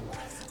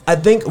I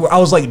think I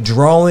was like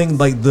drawing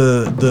like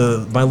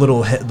my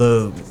little head,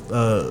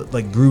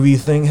 like groovy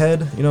thing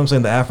head, you know what I'm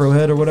saying, the Afro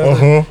head or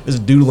whatever,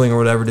 just doodling or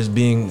whatever, just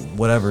being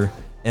whatever.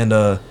 And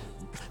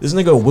this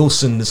nigga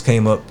Wilson just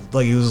came up,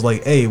 like he was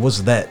like, hey,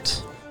 what's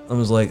that? I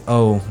was like,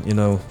 oh, you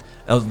know,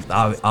 I was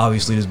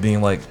obviously just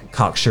being like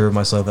cocksure of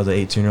myself as an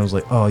 18-year-old. I was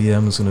like, oh yeah,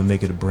 I'm just gonna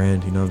make it a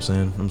brand, you know what I'm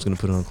saying? I'm just gonna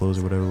put it on clothes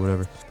or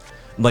whatever.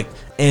 Like,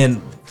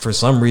 and for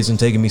some reason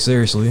taking me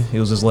seriously, he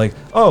was just like,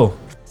 oh,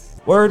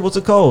 word, what's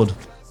it called?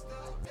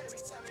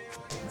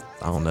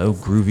 I don't know,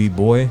 groovy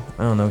boy.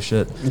 I don't know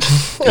shit.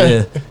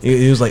 Yeah,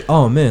 he was like,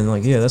 oh man,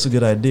 like, yeah, that's a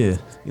good idea.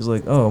 He's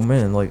like, oh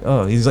man, like,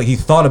 oh, he's like, he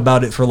thought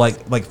about it for like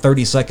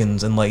 30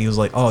 seconds, and like he was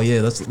like, oh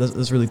yeah,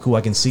 that's really cool.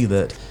 I can see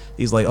that.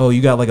 He's like, oh,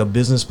 you got like a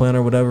business plan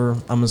or whatever?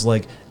 I'm just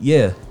like,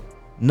 yeah,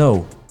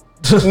 no.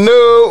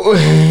 No.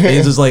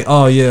 He's just like,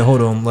 oh yeah,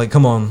 hold on, like,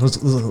 come on, let's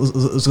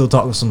go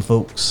talk with some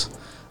folks.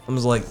 I'm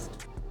just like,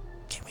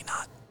 can we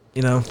not?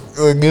 You know?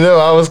 You know,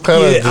 I was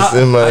kind of just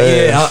in my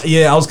head.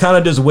 I was kind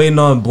of just waiting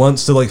on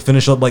Blunts to like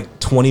finish up like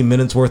 20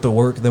 minutes worth of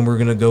work, then we're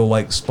gonna go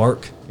like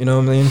spark. You know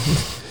what I mean?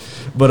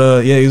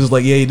 But yeah, he was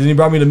like, yeah, then he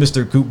brought me to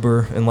Mr.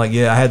 Cooper, and like,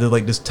 yeah, I had to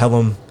like just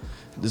tell him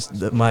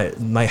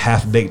my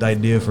half-baked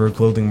idea for a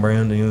clothing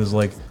brand, and he was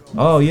like,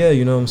 oh yeah,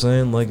 you know what I'm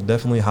saying, like,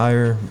 definitely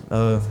hire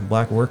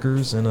black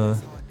workers, and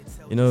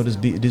you know,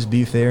 just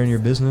be fair in your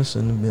business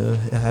and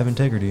have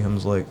integrity. I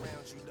was like,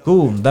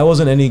 cool. That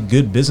wasn't any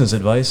good business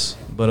advice,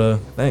 but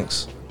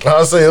thanks.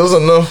 I'll say it was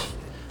enough.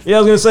 Yeah,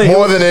 I was gonna say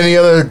more than any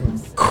other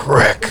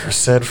cracker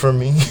said for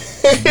me.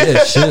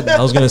 Yeah, shit.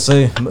 I was gonna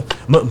say,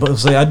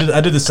 I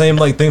did the same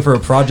like thing for a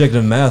project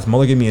in math.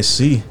 Mother gave me a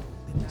C.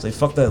 Say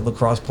fuck that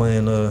lacrosse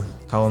playing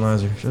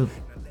colonizer. Shit.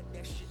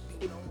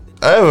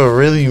 I have a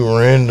really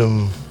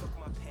random,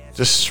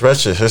 just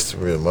stretch of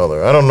history with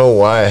Mother. I don't know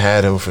why I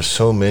had him for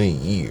so many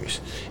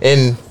years,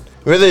 and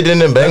really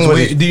didn't bang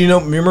with. Do you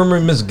remember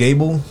Miss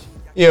Gable?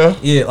 Yeah.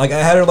 Yeah, like I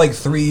had her like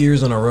 3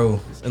 years in a row,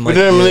 and like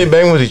we didn't really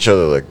bang with each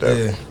other like that.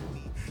 Yeah.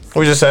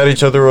 We just had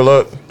each other a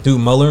lot.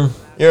 Dude, Muller?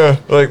 Yeah,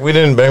 like we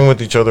didn't bang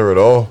with each other at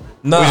all.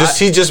 No,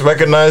 he just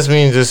recognized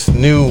me and just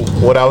knew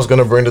what I was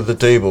gonna bring to the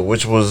table,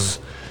 which was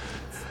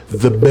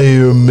the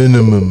bare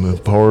minimum,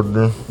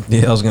 partner.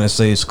 Yeah, I was gonna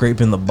say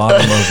scraping the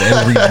bottom of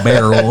every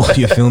barrel.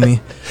 You feel me?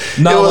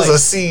 No, it was like, a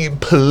C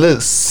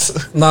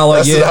plus. Not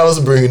like, that's what I was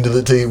bringing to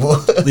the table.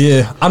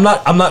 Yeah, I'm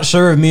not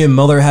sure if me and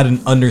Muller had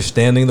an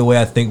understanding the way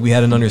I think we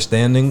had an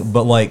understanding,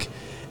 but like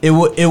it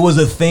was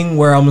a thing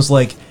where I'm just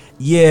like,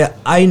 yeah,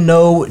 I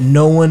know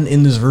no one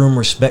in this room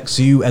respects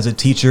you as a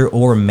teacher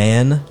or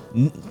man,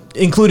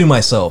 including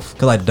myself,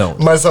 because I don't.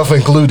 Myself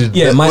included.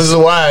 Yeah, this is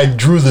why I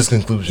drew this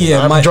conclusion.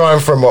 Yeah, I'm drawing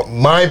from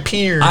my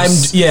peers.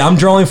 I'm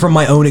drawing from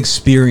my own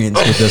experience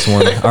with this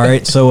one. All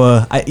right,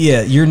 so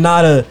you're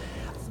not a.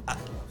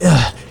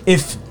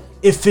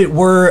 If it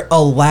were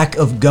a lack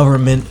of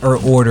government or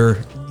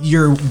order,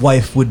 your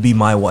wife would be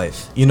my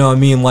wife. You know what I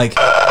mean? Like.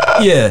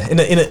 Yeah,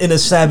 in a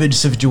savage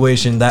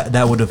situation,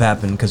 that would have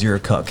happened because you're a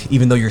cuck,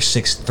 even though you're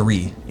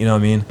 6'3". You know what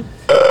I mean?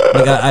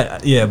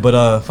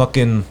 Like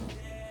fucking.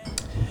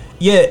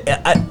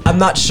 Yeah, I'm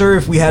not sure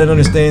if we had an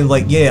understanding.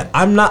 Like, yeah,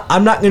 I'm not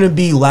gonna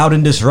be loud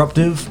and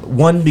disruptive.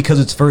 One, because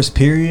it's first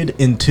period,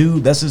 and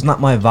two, that's just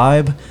not my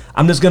vibe.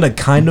 I'm just gonna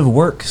kind of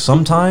work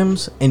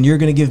sometimes, and you're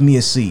gonna give me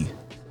a C.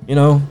 You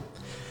know?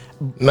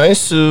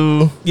 Nice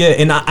to. Yeah,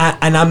 and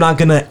I'm not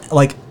gonna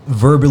like.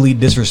 verbally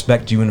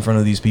disrespect you in front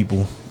of these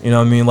people. You know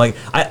what I mean? Like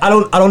I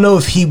don't know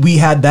if we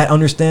had that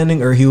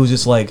understanding or he was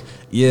just like,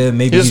 yeah,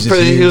 maybe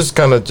he was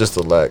kind of just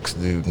a lax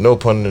dude. No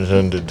pun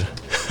intended.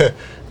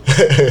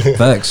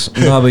 Facts.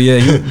 No, but yeah,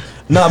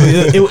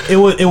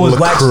 it was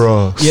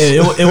lacrosse. lax.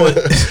 Yeah, it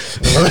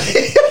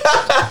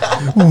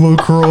was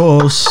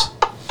lacrosse.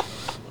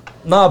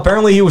 No,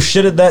 apparently he was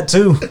shit at that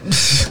too.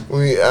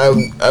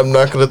 I'm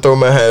not gonna throw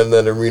my hat in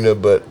that arena,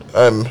 but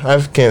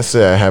I can't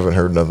say I haven't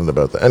heard nothing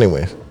about that.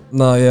 Anyway.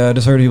 No, yeah, I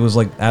just heard he was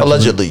like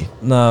allegedly.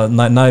 No,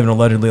 not even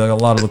allegedly. Like a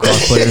lot of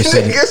lacrosse players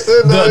said.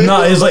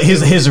 No, it's like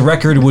his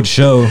record would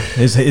show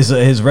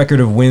his record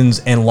of wins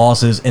and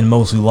losses and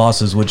mostly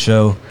losses would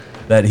show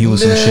that he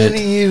was some shit. Not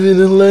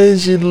even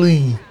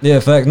allegedly. Yeah,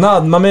 fact.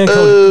 Nah, my man,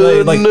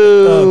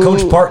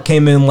 Coach Park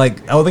came in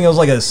like I think it was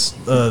like a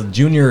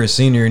junior or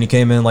senior, and he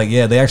came in like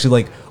they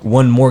actually like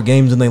won more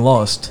games than they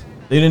lost.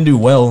 They didn't do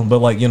well, but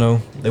like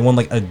they won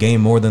like a game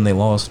more than they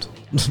lost.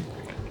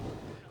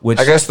 Which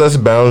I guess that's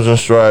bounds and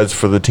strides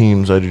for the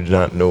teams I do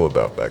not know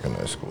about back in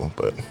high school,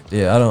 but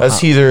yeah, I don't.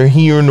 That's either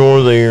here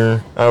nor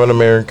there. I'm an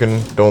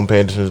American. Don't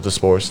pay attention to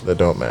sports that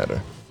don't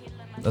matter.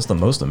 That's the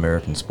most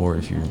American sport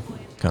if you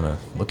kind of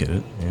look at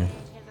it. Yeah,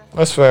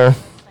 that's fair.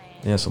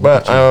 Yeah, so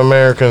but I'm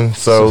American,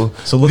 so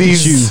look at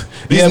you.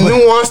 These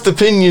nuanced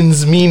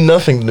opinions mean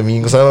nothing to me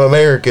because I'm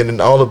American, and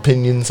all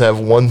opinions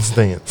have one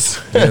stance.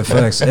 Yeah,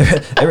 facts.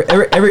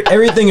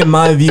 Everything in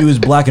my view is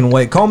black and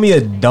white. Call me a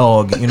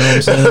dog. You know what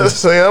I'm saying?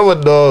 Say I'm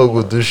a dog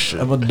with this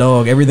shit. I'm a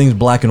dog. Everything's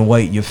black and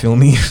white. You feel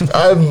me?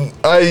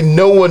 I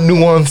know what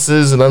nuance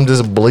is, and I'm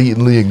just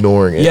blatantly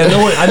ignoring it. Yeah,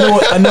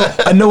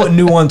 I know what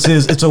nuance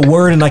is. It's a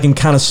word, and I can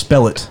kind of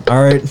spell it.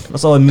 All right,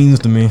 that's all it means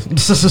to me.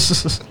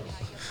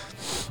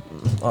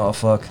 Oh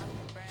fuck.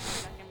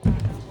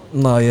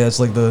 No, yeah, it's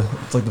like the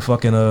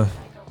fucking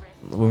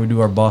when we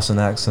do our Boston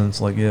accents,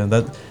 like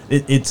that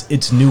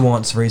it's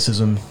nuanced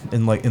racism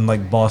in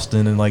like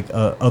Boston and like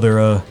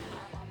other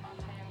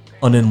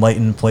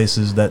unenlightened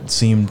places that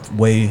seem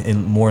way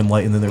more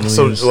enlightened than they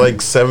really is. So like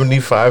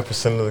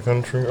 75% of the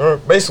country, or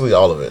basically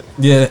all of it.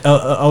 Yeah,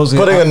 I was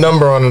putting a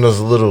number on it is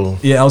a little.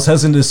 Yeah, I was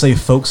hesitant to say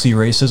folksy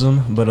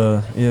racism, but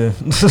yeah.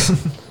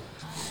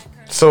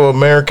 So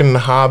American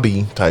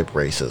hobby type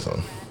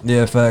racism.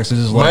 Yeah, facts.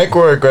 It's just like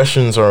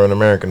microaggressions are an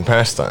American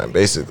pastime,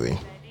 basically.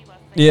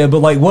 Yeah, but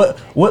like, what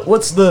would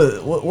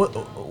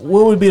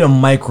be a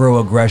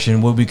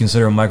microaggression? What would we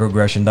consider a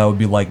microaggression? That would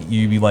be like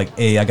you'd be like,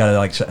 hey, I gotta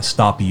like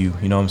stop you.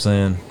 You know what I'm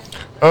saying?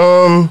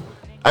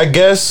 I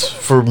guess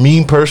for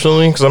me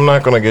personally, because I'm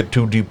not gonna get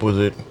too deep with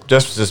it.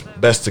 Just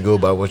best to go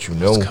by what you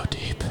know. Let's go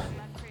deep.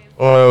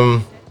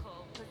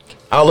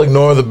 I'll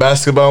ignore the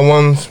basketball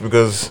ones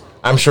because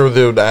I'm sure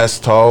they would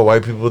ask tall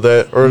white people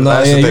that, or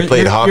ask if they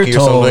played hockey or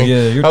something.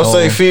 Yeah, I'll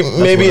say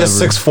maybe a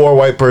 6'4"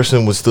 white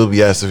person would still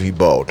be asked if he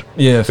bald.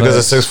 Yeah,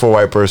 because a 6'4"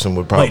 white person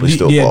would probably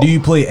still bald. Do you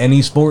play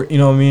any sport? You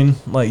know what I mean?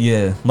 Like,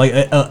 yeah, like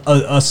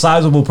a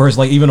sizable person,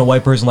 like even a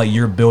white person, like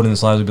your building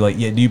size would be like,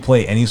 yeah. Do you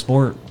play any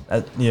sport?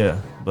 Yeah,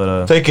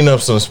 but taking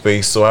up some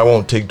space, so I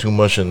won't take too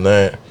much in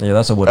that. Yeah,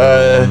 that's a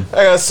whatever.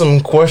 I got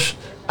some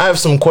I have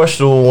some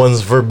questionable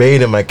ones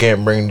verbatim I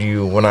can't bring to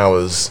you when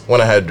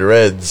I had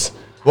dreads.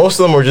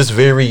 Most of them were just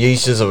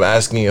variations of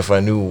asking if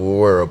I knew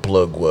where a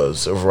plug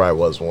was, or if I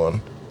was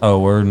one. Oh,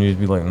 word, and you'd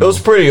be like, no. It was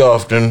pretty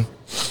often.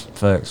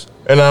 Facts.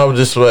 And I was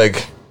just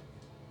like,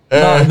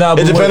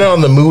 it depended on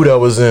the mood I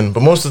was in,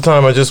 but most of the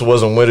time I just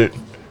wasn't with it.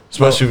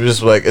 Especially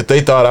just like if they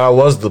thought I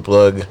was the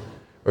plug,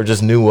 or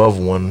just knew of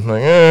one,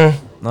 like,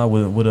 Nah,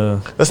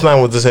 that's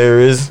not what this hair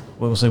is.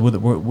 What would say?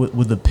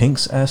 Would the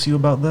Pinks ask you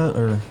about that,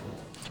 or?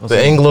 The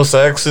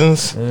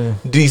Anglo-Saxons,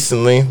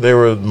 decently, they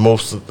were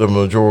the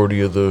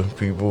majority of the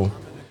people.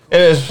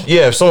 And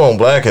if someone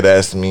black had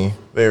asked me,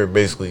 they had.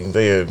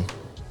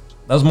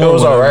 That's more. It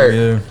was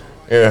alright.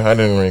 Yeah, I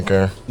didn't really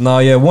care. No,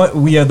 yeah,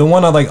 the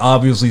one I like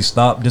obviously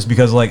stopped just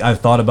because like I've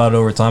thought about it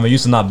over time. It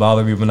used to not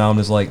bother me, but now I'm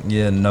just like,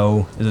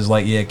 no. It's just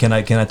like, can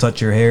I touch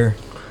your hair?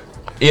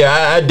 Yeah,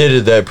 I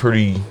did that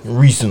pretty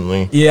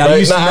recently. Yeah,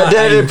 I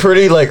did it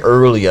pretty like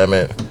early. I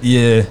meant.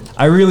 Yeah,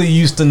 I really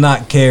used to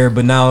not care,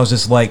 but now I'm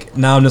just like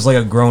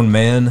a grown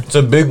man. It's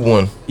a big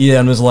one. Yeah,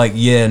 I'm just like,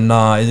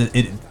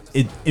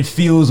 It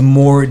feels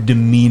more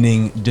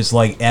demeaning, just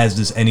like as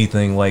just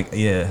anything. Like,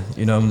 yeah,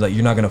 you know, I'm like,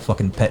 you're not gonna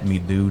fucking pet me,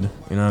 dude.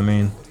 You know what I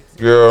mean?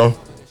 Yeah.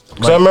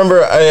 So I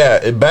remember,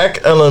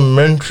 back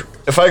elementary.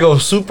 If I go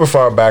super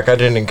far back, I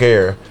didn't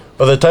care,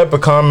 but the type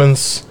of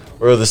comments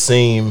were the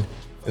same,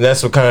 and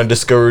that's what kind of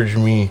discouraged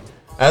me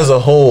as a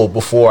whole.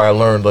 Before I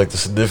learned like the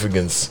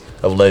significance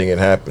of letting it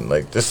happen,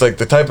 like just like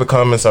the type of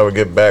comments I would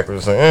get back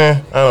was like,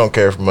 I don't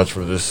care much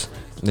for this.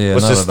 Yeah,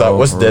 let's just stop.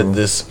 Let's dead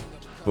this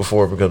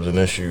before it becomes an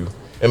issue.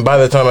 And by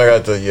the time I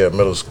got to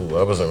middle school,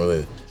 I was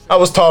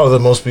taller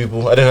than most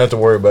people. I didn't have to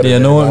worry about it. Yeah,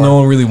 no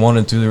one really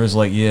wanted to. There was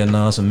like,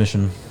 it's a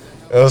mission.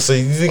 I was like,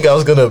 you think I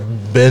was gonna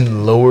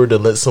bend lower to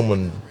let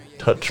someone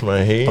touch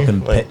my hair?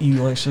 Fucking pet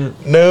you like shit?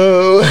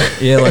 No.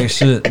 Yeah, like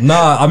shit.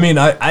 Nah, I mean,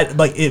 I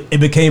like it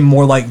became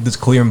more like this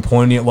clear and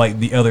poignant. Like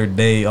the other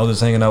day, I was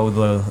just hanging out with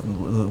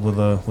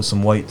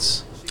some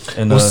whites.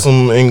 And with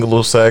some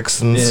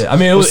Anglo-Saxons. yeah, I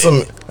mean,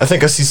 I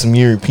think I see some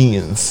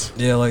Europeans.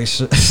 yeah, like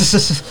shit.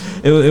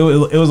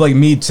 it was like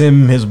me,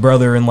 Tim, his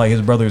brother, and like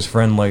his brother's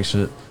friend, like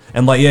shit.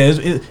 And like yeah,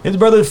 his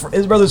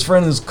brother's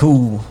friend is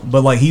cool,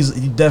 but like he's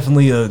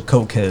definitely a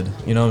cokehead.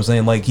 You know what I'm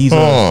saying? Like he's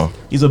a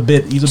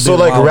bit So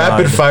like wild-eyed.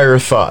 rapid fire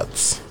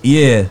thoughts.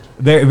 Yeah,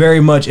 very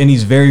much, and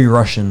he's very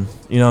Russian.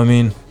 You know what I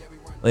mean?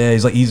 Yeah,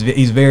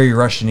 he's very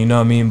Russian. You know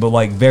what I mean? But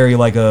like very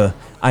like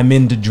I'm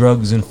into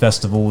drugs and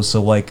festivals,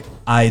 so like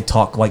I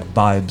talk like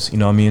vibes. You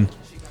know what I mean?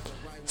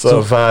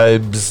 So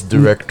vibes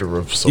director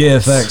of sorts. Yeah,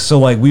 facts. So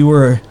like we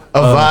were a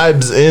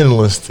vibes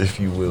analyst, if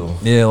you will.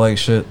 yeah, like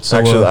shit. So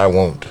Actually, I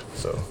won't.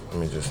 So let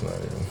me just not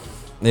even.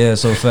 yeah,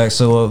 so facts.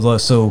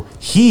 So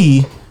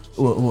he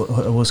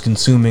was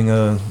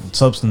consuming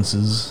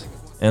substances.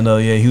 And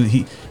yeah,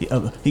 he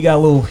got a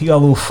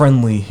little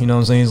friendly, you know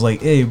what I'm saying? He's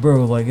like, hey,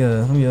 bro, like,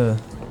 let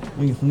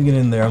me get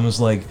in there. I'm just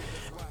like,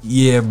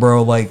 yeah,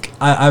 bro, like,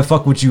 I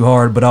fuck with you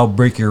hard, but I'll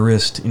break your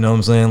wrist, you know what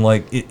I'm saying?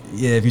 Like, yeah,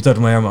 if you touch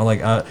my arm, I'm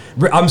like,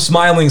 I'm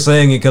smiling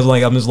saying it because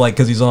like I'm just like,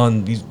 because he's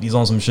on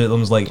some shit. I'm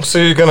just like, so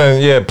you're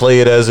gonna play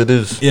it as it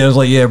is. yeah, I was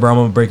like, yeah, bro, I'm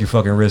gonna break your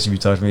fucking wrist if you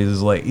touch me.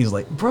 He's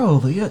like,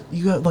 bro,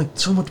 you got like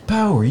so much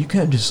power. You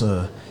can't just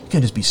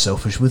be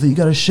selfish with it. You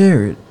gotta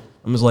share it.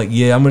 I'm just like,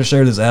 yeah, I'm gonna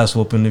share this ass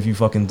whooping if you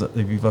fucking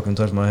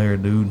touch my hair,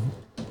 dude.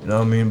 You know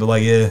what I mean? But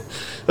like, yeah,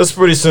 That's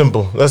pretty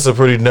simple. That's a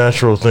pretty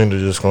natural thing to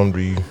just come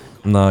to you.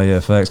 nah, yeah,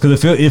 facts.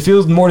 Because it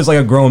feels more just like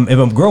if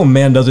a grown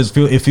man does it,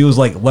 it feels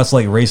like less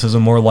like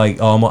racism, more like,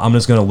 oh, I'm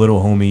just gonna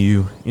little homie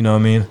you. You know what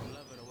I mean?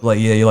 Like,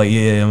 yeah, you're like,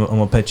 yeah, I'm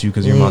gonna pet you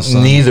because you're my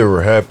son. Neither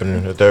were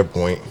happening at that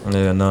point.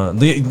 Yeah, no,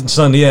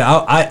 son, yeah,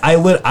 I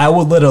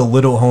would let a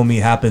little homie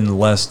happen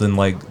less than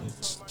like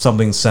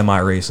something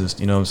semi-racist.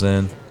 You know what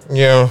I'm saying?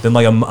 Yeah. Than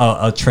like a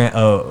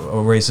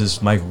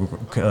racist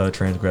micro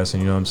transgressing,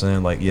 you know what I'm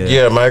saying? Like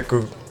Yeah,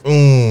 micro.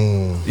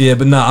 yeah,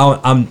 but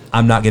no,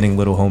 I'm not getting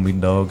little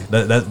homie, dog.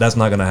 That's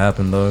not gonna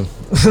happen, dog.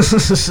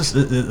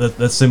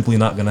 That's simply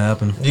not gonna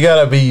happen. You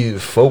gotta be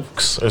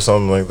folks or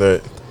something like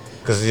that.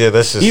 Cause yeah,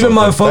 that's just even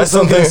my folks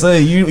don't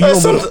say you.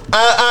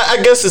 I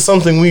guess it's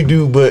something we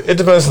do, but it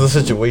depends on the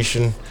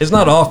situation. It's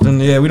not often.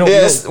 Yeah, we don't.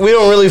 Yeah, we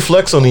don't really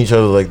flex on each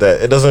other like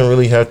that. It doesn't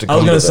really have to. I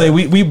was gonna say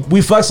that.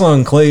 we flex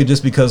on Clay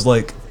just because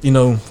like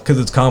because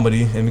it's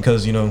comedy and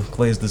because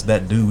Clay is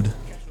that dude.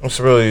 It's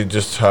really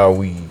just how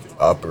we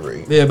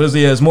operate. Yeah, but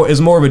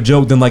it's more of a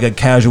joke than like a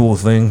casual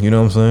thing. You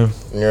know what I'm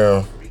saying?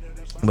 Yeah.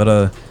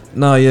 But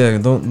nah, yeah,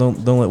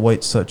 don't let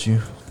whites touch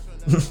you.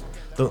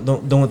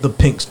 don't let the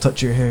pinks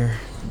touch your hair.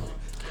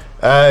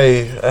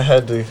 I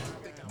had the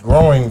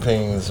growing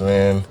pains,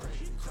 man.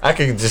 I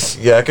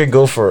could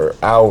go for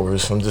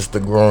hours from just the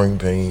growing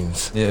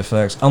pains. Yeah,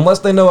 facts. Unless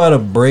they know how to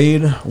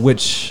braid,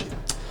 which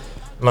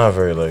not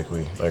very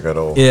likely, like at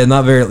all. Yeah,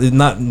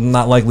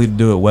 not likely to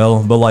do it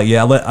well. But like,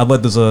 yeah, I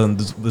let this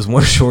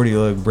one shorty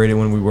like braid it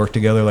when we worked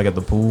together, like at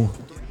the pool.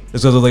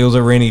 It's because like it was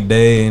a rainy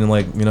day and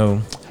like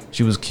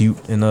she was cute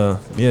and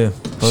yeah.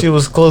 She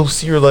was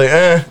close. You were like,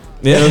 eh.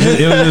 Yeah, it was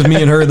just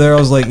me and her there. I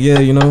was like,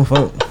 yeah,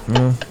 fuck,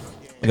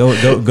 Go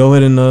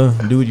ahead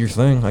and do your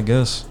thing, I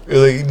guess.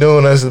 You're like, no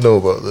one has to know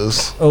about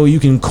this. Oh, you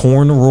can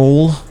corn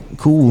roll?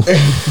 Cool.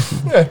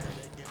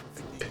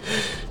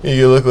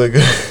 You look like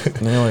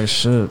like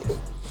shit.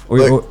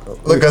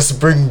 Like a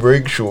spring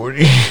break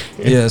shorty.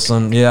 Yeah,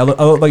 son. Yeah, I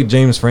look like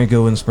James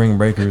Franco in Spring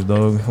Breakers,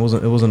 dog. It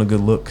wasn't a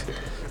good look.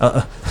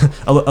 I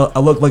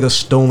look like a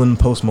stolen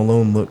Post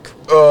Malone look.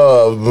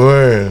 Oh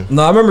man.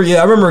 No, I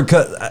remember.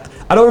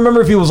 I don't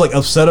remember if he was like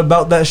upset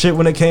about that shit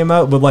when it came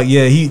out, but like,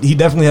 yeah, he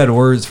definitely had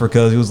words for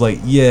cuz he was like,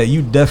 yeah,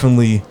 you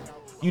definitely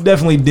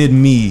did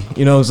me.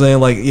 You know what I'm saying?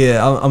 Like,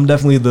 yeah, I'm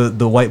definitely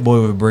the white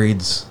boy with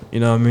braids. You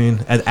know what I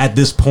mean? At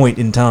this point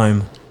in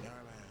time.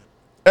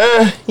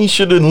 He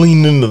should have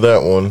leaned into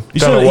that one.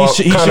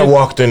 Kind of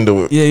walked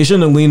into it. Yeah, he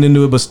shouldn't have leaned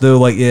into it, but still,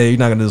 like, yeah, you're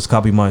not gonna just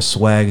copy my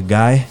swag,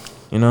 guy.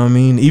 You know what I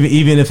mean?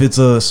 Even if it's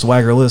a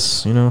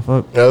swaggerless,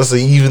 fuck. I say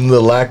even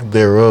the lack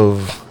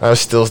thereof, I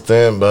still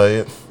stand by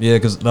it. Yeah,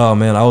 cause oh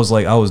man, I was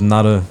like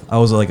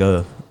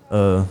a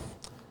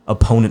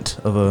opponent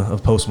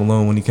of Post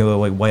Malone when he came out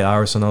like White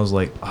Iverson. I was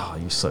like, oh,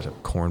 you such a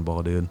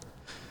cornball, dude.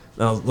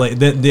 And I was like,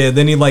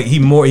 then he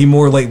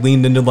more like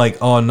leaned into like,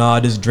 oh no,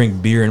 I just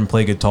drink beer and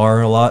play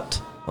guitar a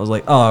lot. I was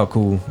like, oh,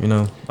 cool,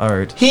 all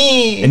right.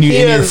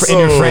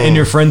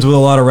 You're friends with a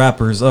lot of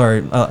rappers. All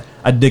right,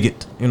 I dig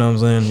it. You know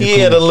what I'm saying? He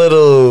had a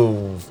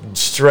little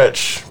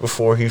stretch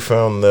before he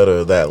found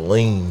that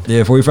lane.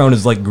 Yeah, before he found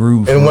his like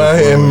groove. And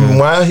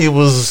while he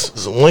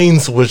was lane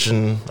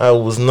switching, I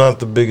was not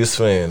the biggest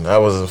fan. I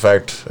was in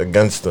fact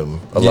against him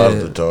a lot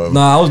of the time.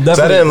 Nah, I was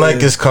definitely. I didn't like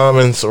his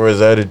comments or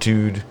his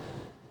attitude.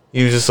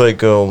 He was just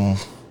like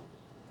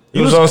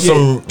he was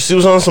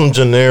on some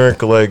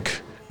generic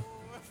like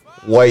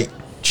white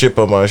chip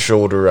on my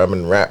shoulder, I'm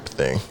in rap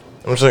thing.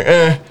 I'm just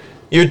like,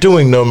 you're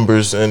doing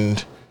numbers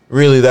and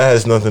really that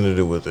has nothing to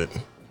do with it.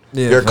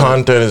 Yeah, your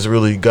content has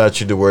really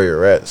got you to where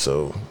you're at,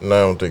 so I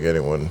don't think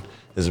anyone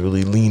has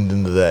really leaned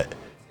into that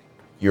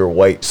you're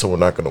white so we're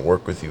not going to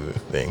work with you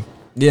thing.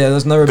 Yeah,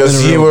 that's never been a real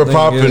because you were thing,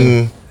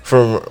 popping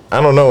from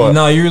I don't know.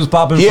 No, you was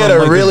popping. He from, had a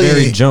like, really the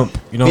very jump.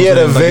 You know, he what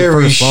had I'm a saying? Like, your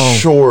very first song.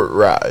 short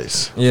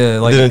rise. Yeah, It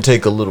like didn't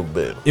take a little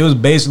bit. it was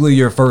basically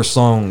your first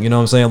song. You know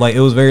what I'm saying? Like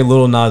it was very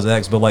Lil Nas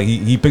X, but like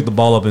he picked the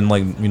ball up and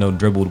like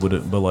dribbled with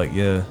it. But like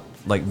yeah,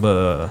 like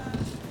but.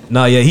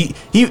 Nah, yeah, he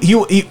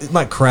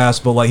not crass,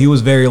 but like he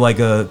was very like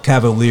a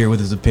cavalier with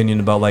his opinion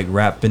about like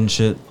rap and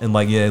shit, and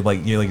like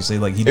like you say,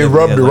 like he It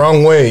rubbed the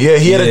wrong way. Yeah,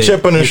 he had a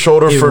chip on his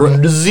shoulder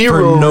for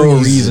zero no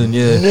reason.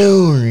 Yeah,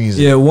 no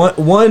reason. Yeah,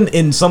 one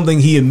in something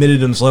he admitted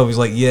himself. He's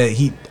like, yeah,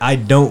 I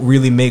don't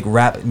really make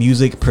rap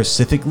music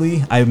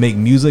specifically. I make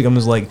music. I'm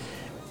just like,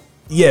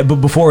 yeah, but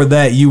before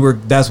that,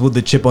 that's what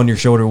the chip on your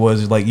shoulder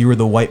was. Like you were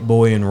the white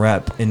boy in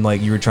rap, and like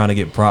you were trying to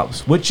get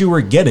props, which you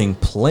were getting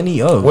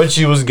plenty of. What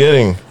she was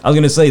getting. I was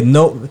gonna say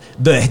no.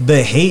 The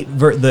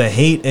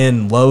hate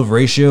and love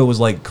ratio was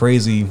like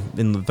crazy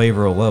in the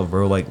favor of love,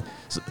 bro. Like,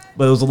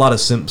 but it was a lot of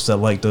simps that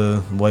liked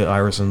the White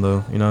Iverson,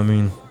 though. You know what I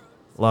mean?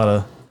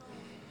 A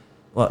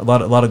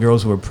lot of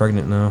girls who are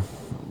pregnant now.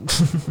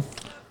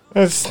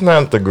 It's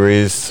not the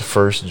greatest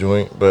first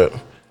joint, but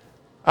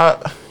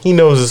he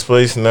knows his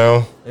place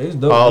now. He's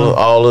dope.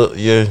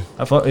 Yeah.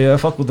 I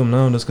fuck with him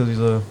now just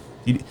because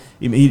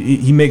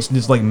he makes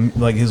just like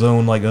his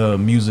own like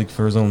music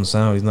for his own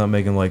sound. He's not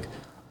making like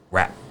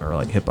rap or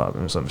like hip hop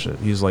or some shit.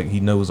 He's like he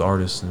knows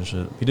artists and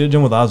shit. He did a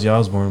jump with Ozzy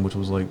Osbourne, which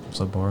was like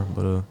subpar,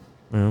 but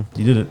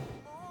he did it.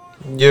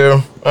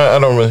 Yeah, I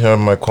don't really have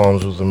my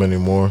qualms with him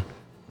anymore.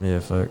 Yeah,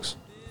 facts.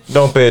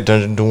 Don't pay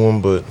attention to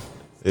him, but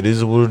it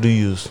is what it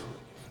is.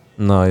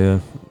 Nah, yeah.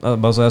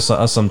 I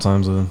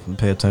sometimes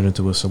pay attention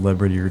to a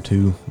celebrity or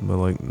two, but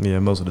like, yeah,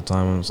 most of the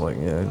time I'm just like,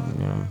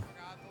 yeah,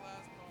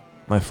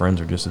 my friends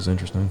are just as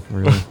interesting,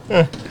 really,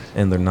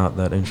 and they're not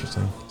that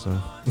interesting.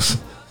 So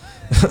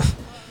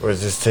we're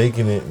just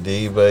taking it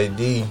day by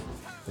day,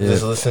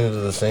 just listening to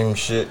the same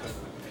shit.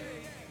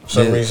 For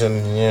some reason,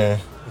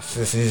 it's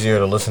just easier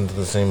to listen to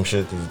the same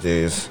shit these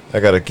days. I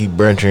gotta keep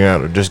branching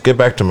out or just get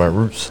back to my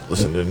roots.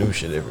 Listen to new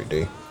shit every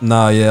day.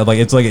 Nah, yeah, like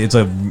I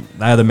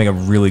had to make a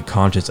really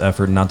conscious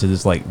effort not to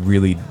just like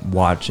really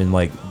watch and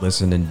like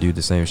listen and do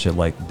the same shit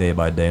like day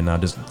by day. Now,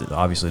 just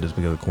obviously just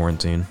because of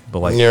quarantine, but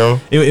like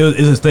it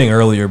was a thing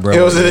earlier, bro.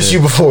 It was an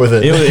issue before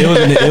then.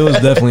 It was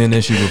definitely an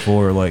issue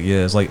before. Like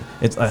it's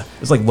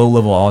like low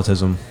level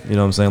autism. You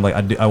know what I'm saying?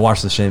 Like I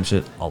watch the same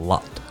shit a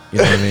lot. You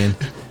know what I mean?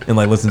 And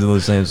like listen to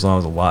those same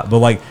songs a lot. But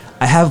like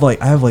I have like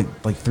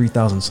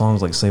 3,000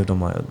 songs like saved on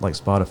my like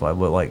Spotify,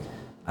 but like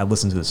I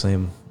listen to the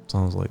same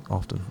songs like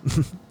often.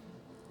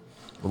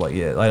 But like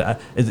yeah,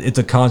 it's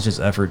a conscious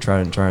effort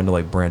trying to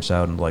like branch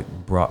out and like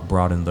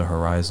broaden the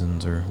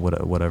horizons or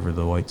whatever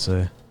the whites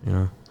say, you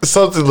know.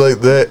 Something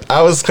like that.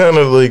 I was kind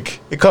of like,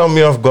 it caught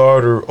me off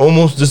guard or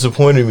almost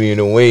disappointed me in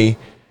a way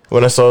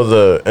when I saw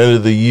the end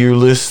of the year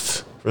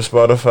list for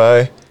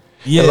Spotify.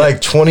 Yeah, and like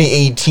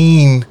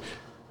 2018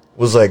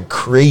 was like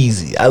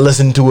crazy. I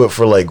listened to it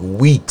for like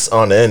weeks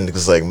on end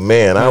because like,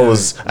 man, I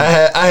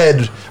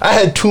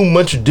had too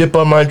much dip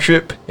on my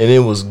trip and it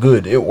was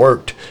good. It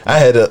worked.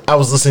 I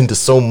was listening to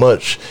so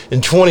much.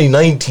 In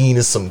 2019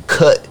 is some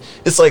cut.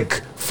 It's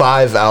like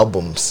 5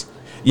 albums.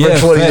 Yeah,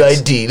 for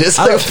 2019. Facts. It's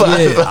like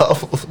 5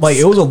 albums. Like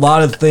it was a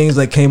lot of things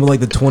that came with like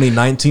the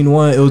 2019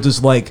 one. It was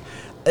just like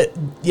it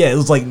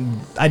was like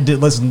I did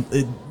listen.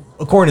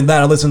 According to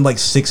that, I listened to like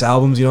 6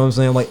 albums. You know what I'm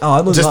saying? Like, oh, I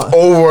listened just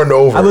over and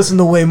over. I listened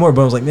to way more, but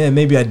I was like, man,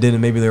 maybe I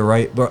didn't. Maybe they're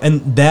right, bro.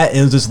 And that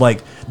is just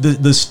like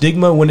the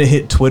stigma when it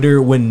hit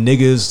Twitter when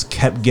niggas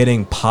kept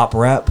getting pop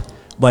rap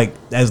like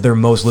as their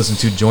most listened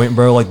to joint,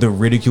 bro. Like the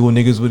ridicule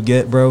niggas would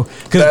get, bro.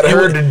 That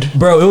hurted,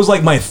 bro. It was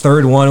like my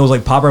third one. It was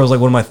like pop rap was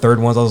like one of my third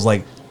ones. I was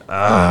like,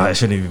 I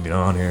shouldn't even be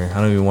on here.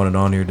 I don't even want it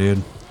on here,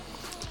 dude.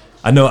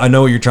 I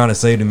know what you're trying to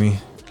say to me.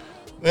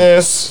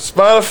 Yes,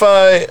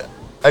 Spotify.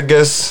 I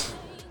guess.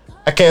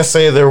 I can't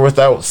say they're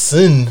without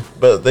sin,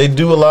 but they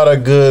do a lot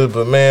of good.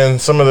 But man,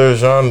 some of their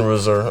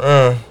genres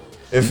are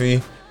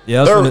iffy.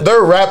 Yeah,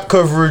 their rap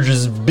coverage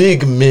is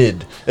big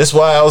mid. That's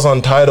why I was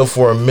on Tidal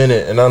for a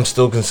minute, and I'm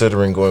still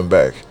considering going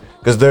back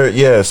because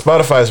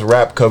Spotify's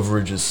rap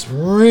coverage is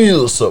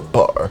real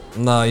subpar.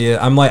 Nah, yeah,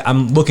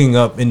 I'm looking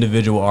up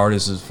individual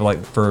artists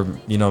for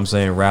you know what I'm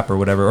saying, rap or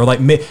whatever, or like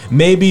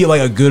maybe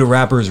like a good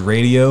rapper's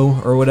radio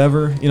or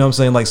whatever. You know what I'm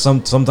saying? Like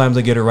sometimes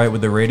they get it right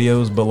with the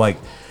radios, but like.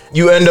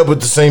 You end up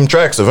with the same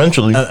tracks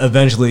eventually.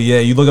 Eventually, yeah.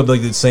 You look up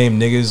like the same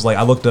niggas. Like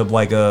I looked up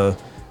like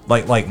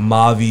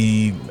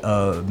Mavi,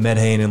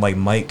 Medhane, and like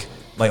Mike.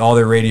 Like all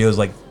their radios,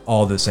 like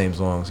all the same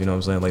songs. You know what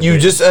I'm saying? Like you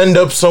just end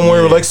up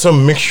somewhere with like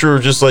some mixture,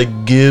 of just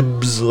like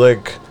Gibbs,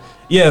 like.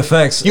 Yeah,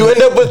 facts. You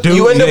end up with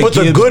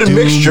a good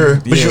mixture,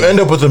 but you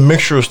end up with a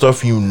mixture of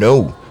stuff you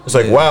know. It's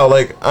like wow,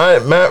 like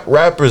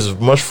rap is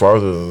much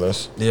farther than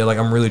this. Yeah, like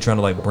I'm really trying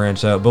to like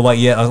branch out, but like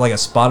like a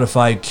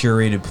Spotify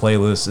curated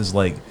playlist is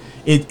like.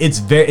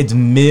 It's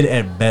mid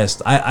at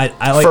best. I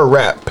like for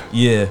rap.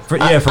 Yeah, for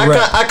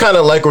rap. I kind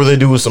of like what they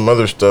do with some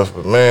other stuff,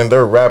 but man,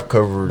 their rap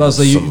coverage. I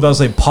was about to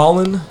say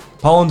Pollen.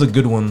 Pollen's a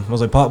good one. I was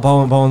like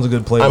Pollen's a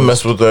good playlist. I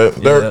mess with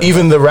that.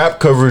 Even the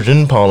rap coverage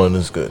in Pollen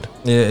is good.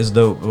 Yeah, it's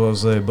dope. I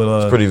was say,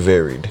 but it's pretty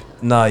varied.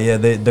 Nah, yeah,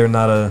 they're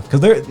not a,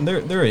 cause they're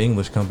an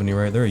English company,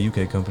 right? They're a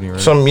UK company, right?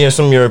 Some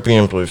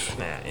European place.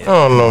 Nah, I yeah.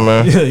 don't know,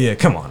 man. Yeah,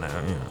 come on now.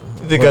 You know.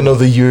 I think I know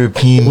the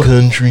European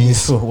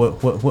countries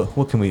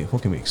What can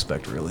we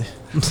expect really?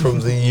 from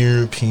the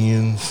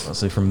Europeans. I'll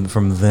say from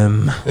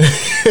them.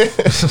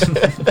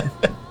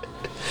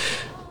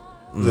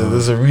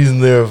 There's a reason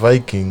they're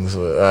Vikings,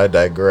 but I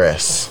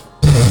digress.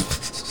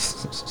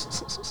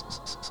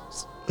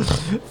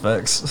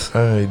 Facts.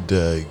 I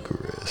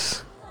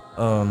digress.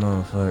 Oh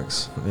no,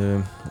 facts.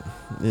 Yeah.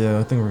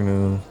 I think we're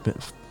gonna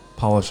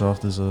polish off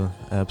this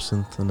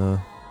absinthe and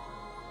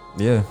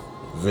yeah.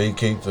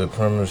 Vacate the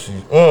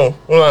premises. Well,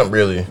 not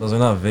really. Those are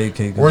not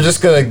vacate. We're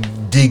just gonna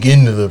dig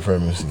into the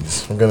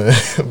premises. We're gonna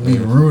be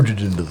rooted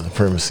into the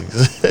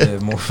premises. Yeah,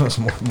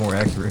 more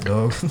accurate,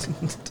 dog.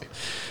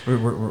 we're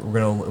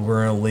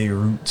gonna lay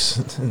roots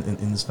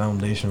in this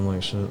foundation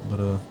like shit,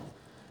 but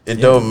It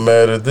don't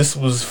matter. This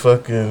was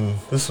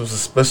a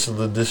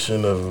special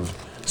edition of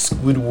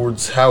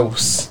Squidward's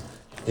house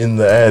in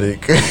the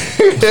attic.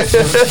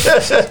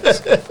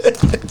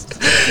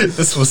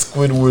 This was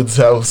Squidward's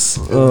house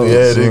in the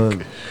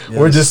attic.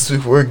 Yes.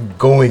 We're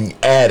going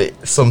at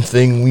it.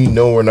 Something we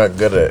know we're not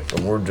good at,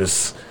 and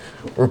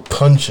we're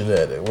punching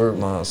at it.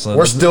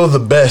 We're still the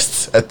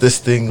best at this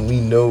thing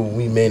we know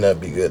we may not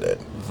be good at.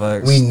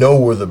 Facts. We know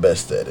we're the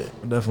best at it.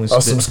 We're definitely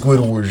some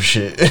Squidward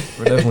shit.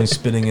 We're definitely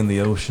spitting in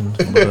the ocean.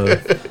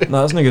 But this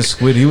nigga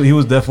Squid, he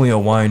was definitely a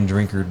wine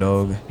drinker,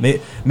 dog.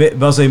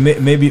 I'll say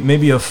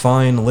maybe a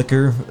fine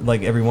liquor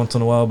like every once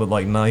in a while, but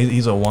like nah,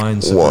 he's a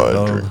wine sipper,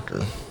 dog.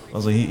 Drinker. I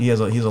was like he has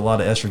a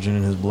lot of estrogen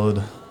in his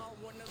blood.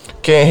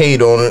 Can't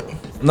hate on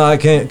it. No, I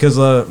can't, cause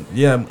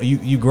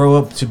you grow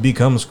up to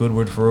become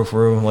Squidward for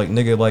real. Like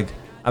nigga, like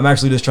I'm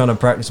actually just trying to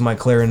practice my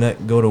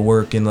clarinet, go to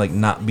work, and like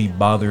not be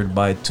bothered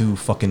by two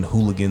fucking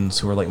hooligans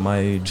who are like my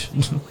age.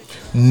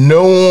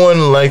 No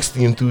one likes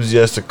the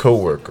enthusiastic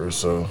coworker,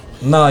 so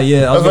nah,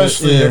 yeah.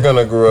 Eventually, you're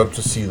gonna grow up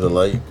to see the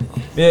light.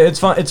 Yeah, it's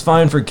fine. It's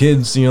fine for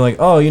kids. And you're like,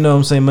 oh, you know what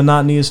I'm saying,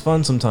 monotony is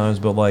fun sometimes,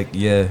 but like,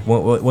 yeah,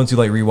 once you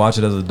like rewatch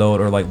it as an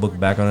adult or like look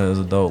back on it as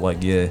an adult,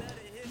 like, yeah.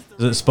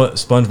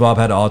 SpongeBob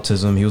had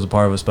autism. He was a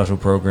part of a special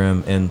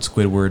program, and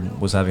Squidward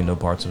was having no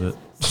parts of it.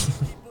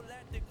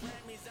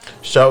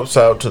 Shouts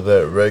out to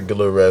that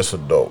regular ass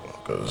adult,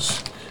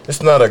 because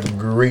it's not a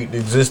great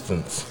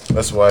existence.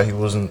 That's why he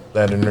wasn't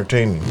that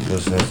entertaining.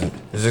 Because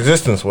his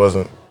existence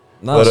wasn't.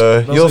 No,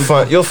 but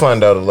you'll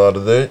find out a lot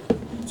of that.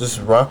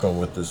 Just rocking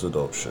with this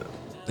adult shit.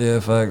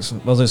 Yeah, facts. I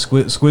was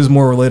like, Squid's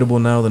more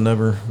relatable now than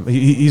ever.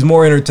 He's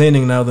more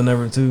entertaining now than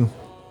ever too.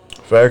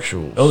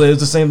 Factual. Oh, it's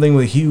the same thing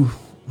with Hugh.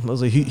 I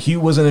was like,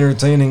 Hugh wasn't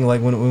entertaining like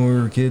when we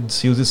were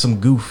kids. He was just some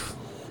goof.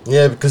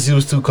 Yeah, because he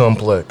was too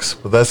complex.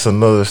 But that's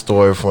another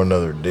story for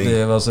another day.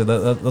 Yeah, I'll say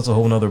that's a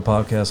whole nother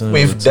podcast.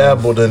 We've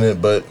dabbled in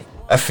it, but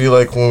I feel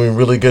like when we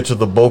really get to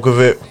the bulk of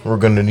it, we're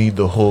gonna need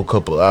the whole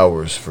couple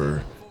hours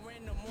for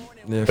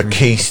a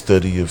case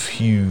study of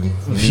Hugh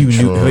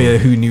Neutron.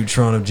 Hugh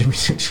Neutron of Jimmy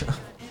Neutron.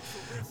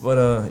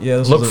 But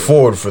yeah, look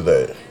forward for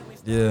that.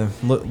 Yeah,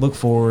 look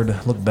forward,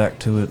 look back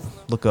to it,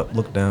 look up,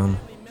 look down.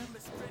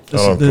 I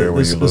don't care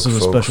where you look, This is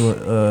a special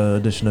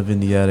edition of In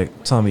the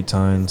Attic. Tommy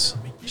Tynes,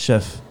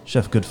 Chef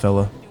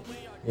Goodfella.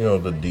 You know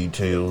the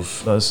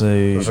details. There's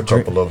a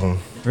couple of them.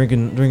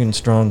 Drinking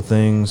strong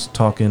things,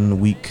 talking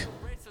weak,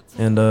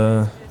 and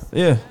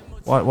yeah.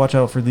 Watch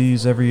out for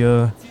these every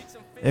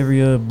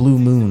blue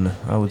moon.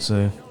 I would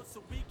say.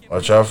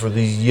 Watch out for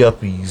these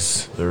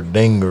yuppies. They're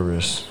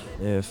dangerous.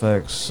 Yeah,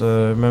 facts.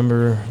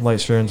 Remember, like,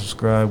 share, and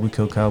subscribe. We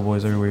kill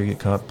cowboys everywhere you get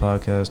caught.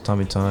 Podcast.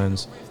 Tommy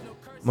Tynes.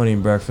 Money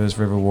and Breakfast,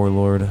 River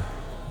Warlord.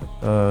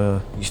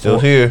 You still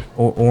here?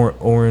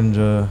 Orange.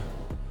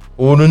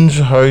 Orange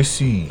High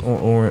C.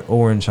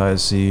 Orange High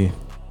C.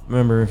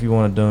 Remember, if you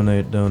want to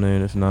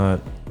donate. If not,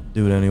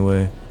 do it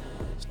anyway.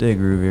 Stay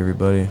groovy,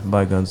 everybody.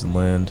 Buy guns and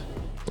land.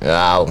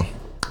 Ow.